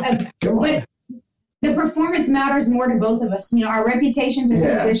 but the performance matters more to both of us. Our reputations as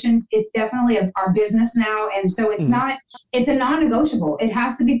musicians, it's definitely our business now. And so it's it's a non-negotiable. It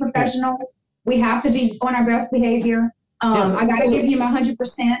has to be professional. We have to be on our best behavior. I got to give you my 100%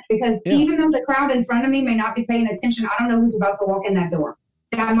 because even though the crowd in front of me may not be paying attention, I don't know who's about to walk in that door.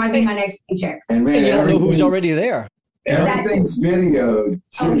 That might be my next paycheck. And man, you don't know who's already there. Everything's videoed.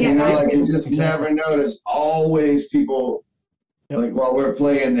 Too, you just never notice. Always people, like while we're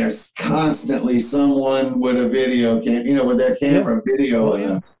playing, there's constantly someone with a video with their camera videoing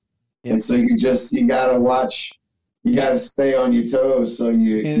us. Yep. And so you gotta watch, you gotta stay on your toes so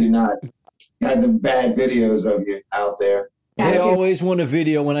you're not have the bad videos of you out there. I always want a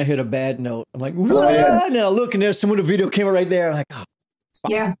video when I hit a bad note. I'm like, and then I look and there's someone with a video camera right there. I'm like, oh.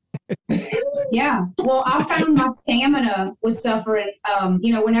 Yeah. Yeah. Well, I found my stamina was suffering.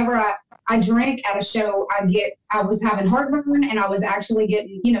 Whenever I drink at a show, I was having heartburn and I was actually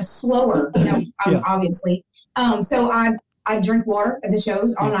getting, slower, obviously. So I drink water at the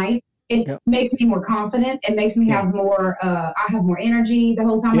shows all night. It makes me more confident. It makes me have more, I have more energy the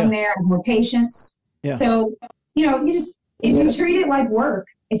whole time I'm there. I have more patience. Yeah. So, if you treat it like work,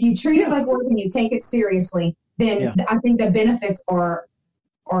 if you treat it like work and you take it seriously, then I think the benefits are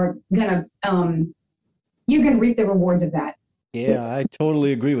gonna you're gonna reap the rewards of that. Yeah, I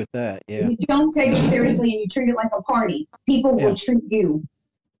totally agree with that. Yeah. If you don't take it seriously and you treat it like a party, people will treat you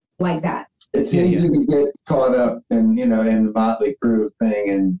like that. It's easy to get caught up in in the Motley Crue thing,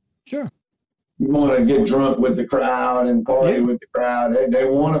 and you want to get drunk with the crowd and party with the crowd. They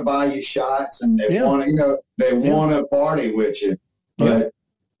want to buy you shots and they want to they want to party with you. But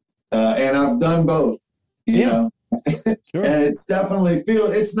and I've done both. You know. And it's definitely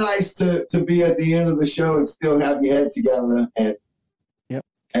it's nice to be at the end of the show and still have your head together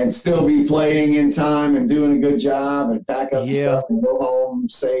and still be playing in time and doing a good job and pack up stuff and go home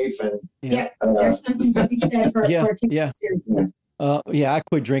safe and there's something to be said for I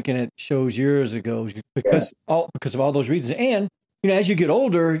quit drinking at shows years ago because of all those reasons. And as you get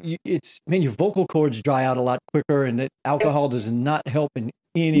older, your vocal cords dry out a lot quicker, and alcohol does not help in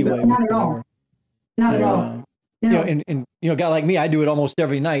any way. Not at all. Not at all. No. And a guy like me, I do it almost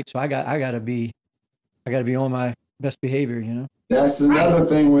every night, so I gotta be on my best behavior. That's another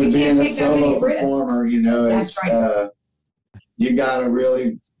thing with being a solo performer. Is you gotta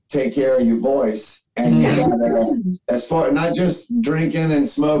really take care of your voice, and you gotta, as far not just drinking and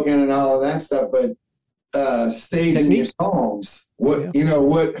smoking and all of that stuff, but staging your songs. What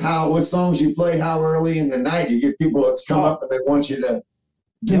songs you play, how early in the night. You get people that's come up and they want you to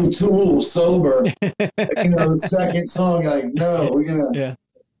do Tool sober. The second song, like, no, we're gonna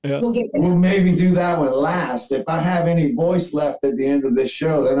we'll maybe do that one last. If I have any voice left at the end of this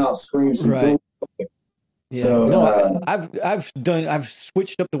show, then I'll scream some Tool. Yeah. So no, I've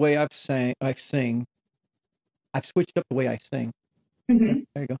switched up the way I sing. I've switched up the way I sing. Mm-hmm.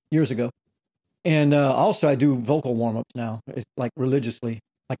 There you go. Years ago. And also I do vocal warm-ups now, like religiously.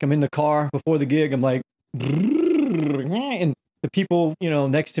 Like I'm in the car before the gig, I'm like, and the people,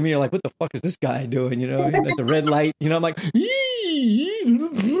 next to me are like, what the fuck is this guy doing? At the red light, I'm like,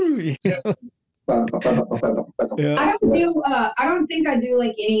 I don't think I do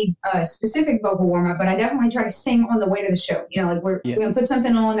like any specific vocal warm-up, but I definitely try to sing on the way to the show. Like we're going to put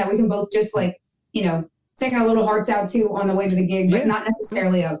something on that we can both just like, sing our little hearts out to on the way to the gig, but not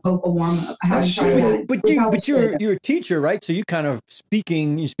necessarily a vocal warm-up. But you're a teacher, right? So you kind of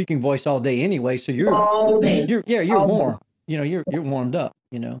speaking voice all day anyway. So you're all day. You're warm. You're warmed up.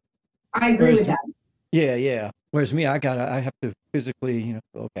 I agree with that. Yeah. Whereas me, I have to physically,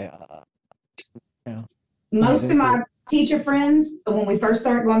 Most of my teacher friends, when we first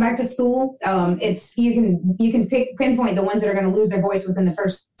start going back to school, it's you can pinpoint the ones that are going to lose their voice within the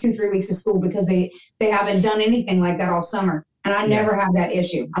first 2-3 weeks of school because they haven't done anything like that all summer. And I never have that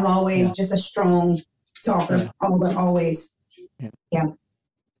issue. I'm always just a strong talker, always. Yeah.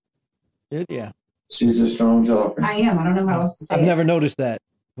 Yeah. She's a strong talker. I am. I don't know how else to say I've never noticed that.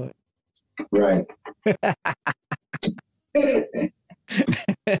 But. Right.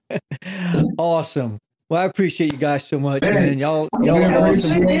 Awesome. Well, I appreciate you guys so much, man. Y'all we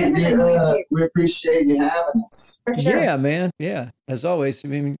awesome. We appreciate you having us. For sure. Yeah, man. Yeah. As always. I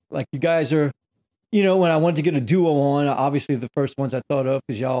mean, like you guys are, when I wanted to get a duo on, obviously the first ones I thought of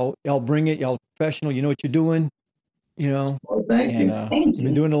because y'all bring it. Y'all professional. You know what you're doing. Well, thank you. You've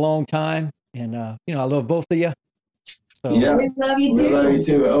been doing it a long time, and I love both of you. So. Yeah, we love you too. We love you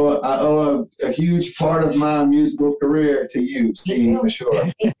too. I owe a huge part of my musical career to you, Steve, for sure.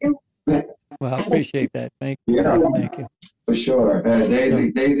 Well, I appreciate that. Thank you. Yeah, thank you. For sure.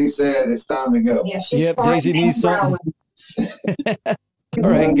 Daisy said it's time to go. Yeah, she's Daisy needs something. All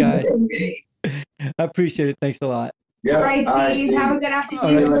right, guys. I appreciate it. Thanks a lot. Yeah. All right, Steve. Have a good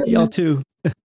afternoon. All right, y'all too.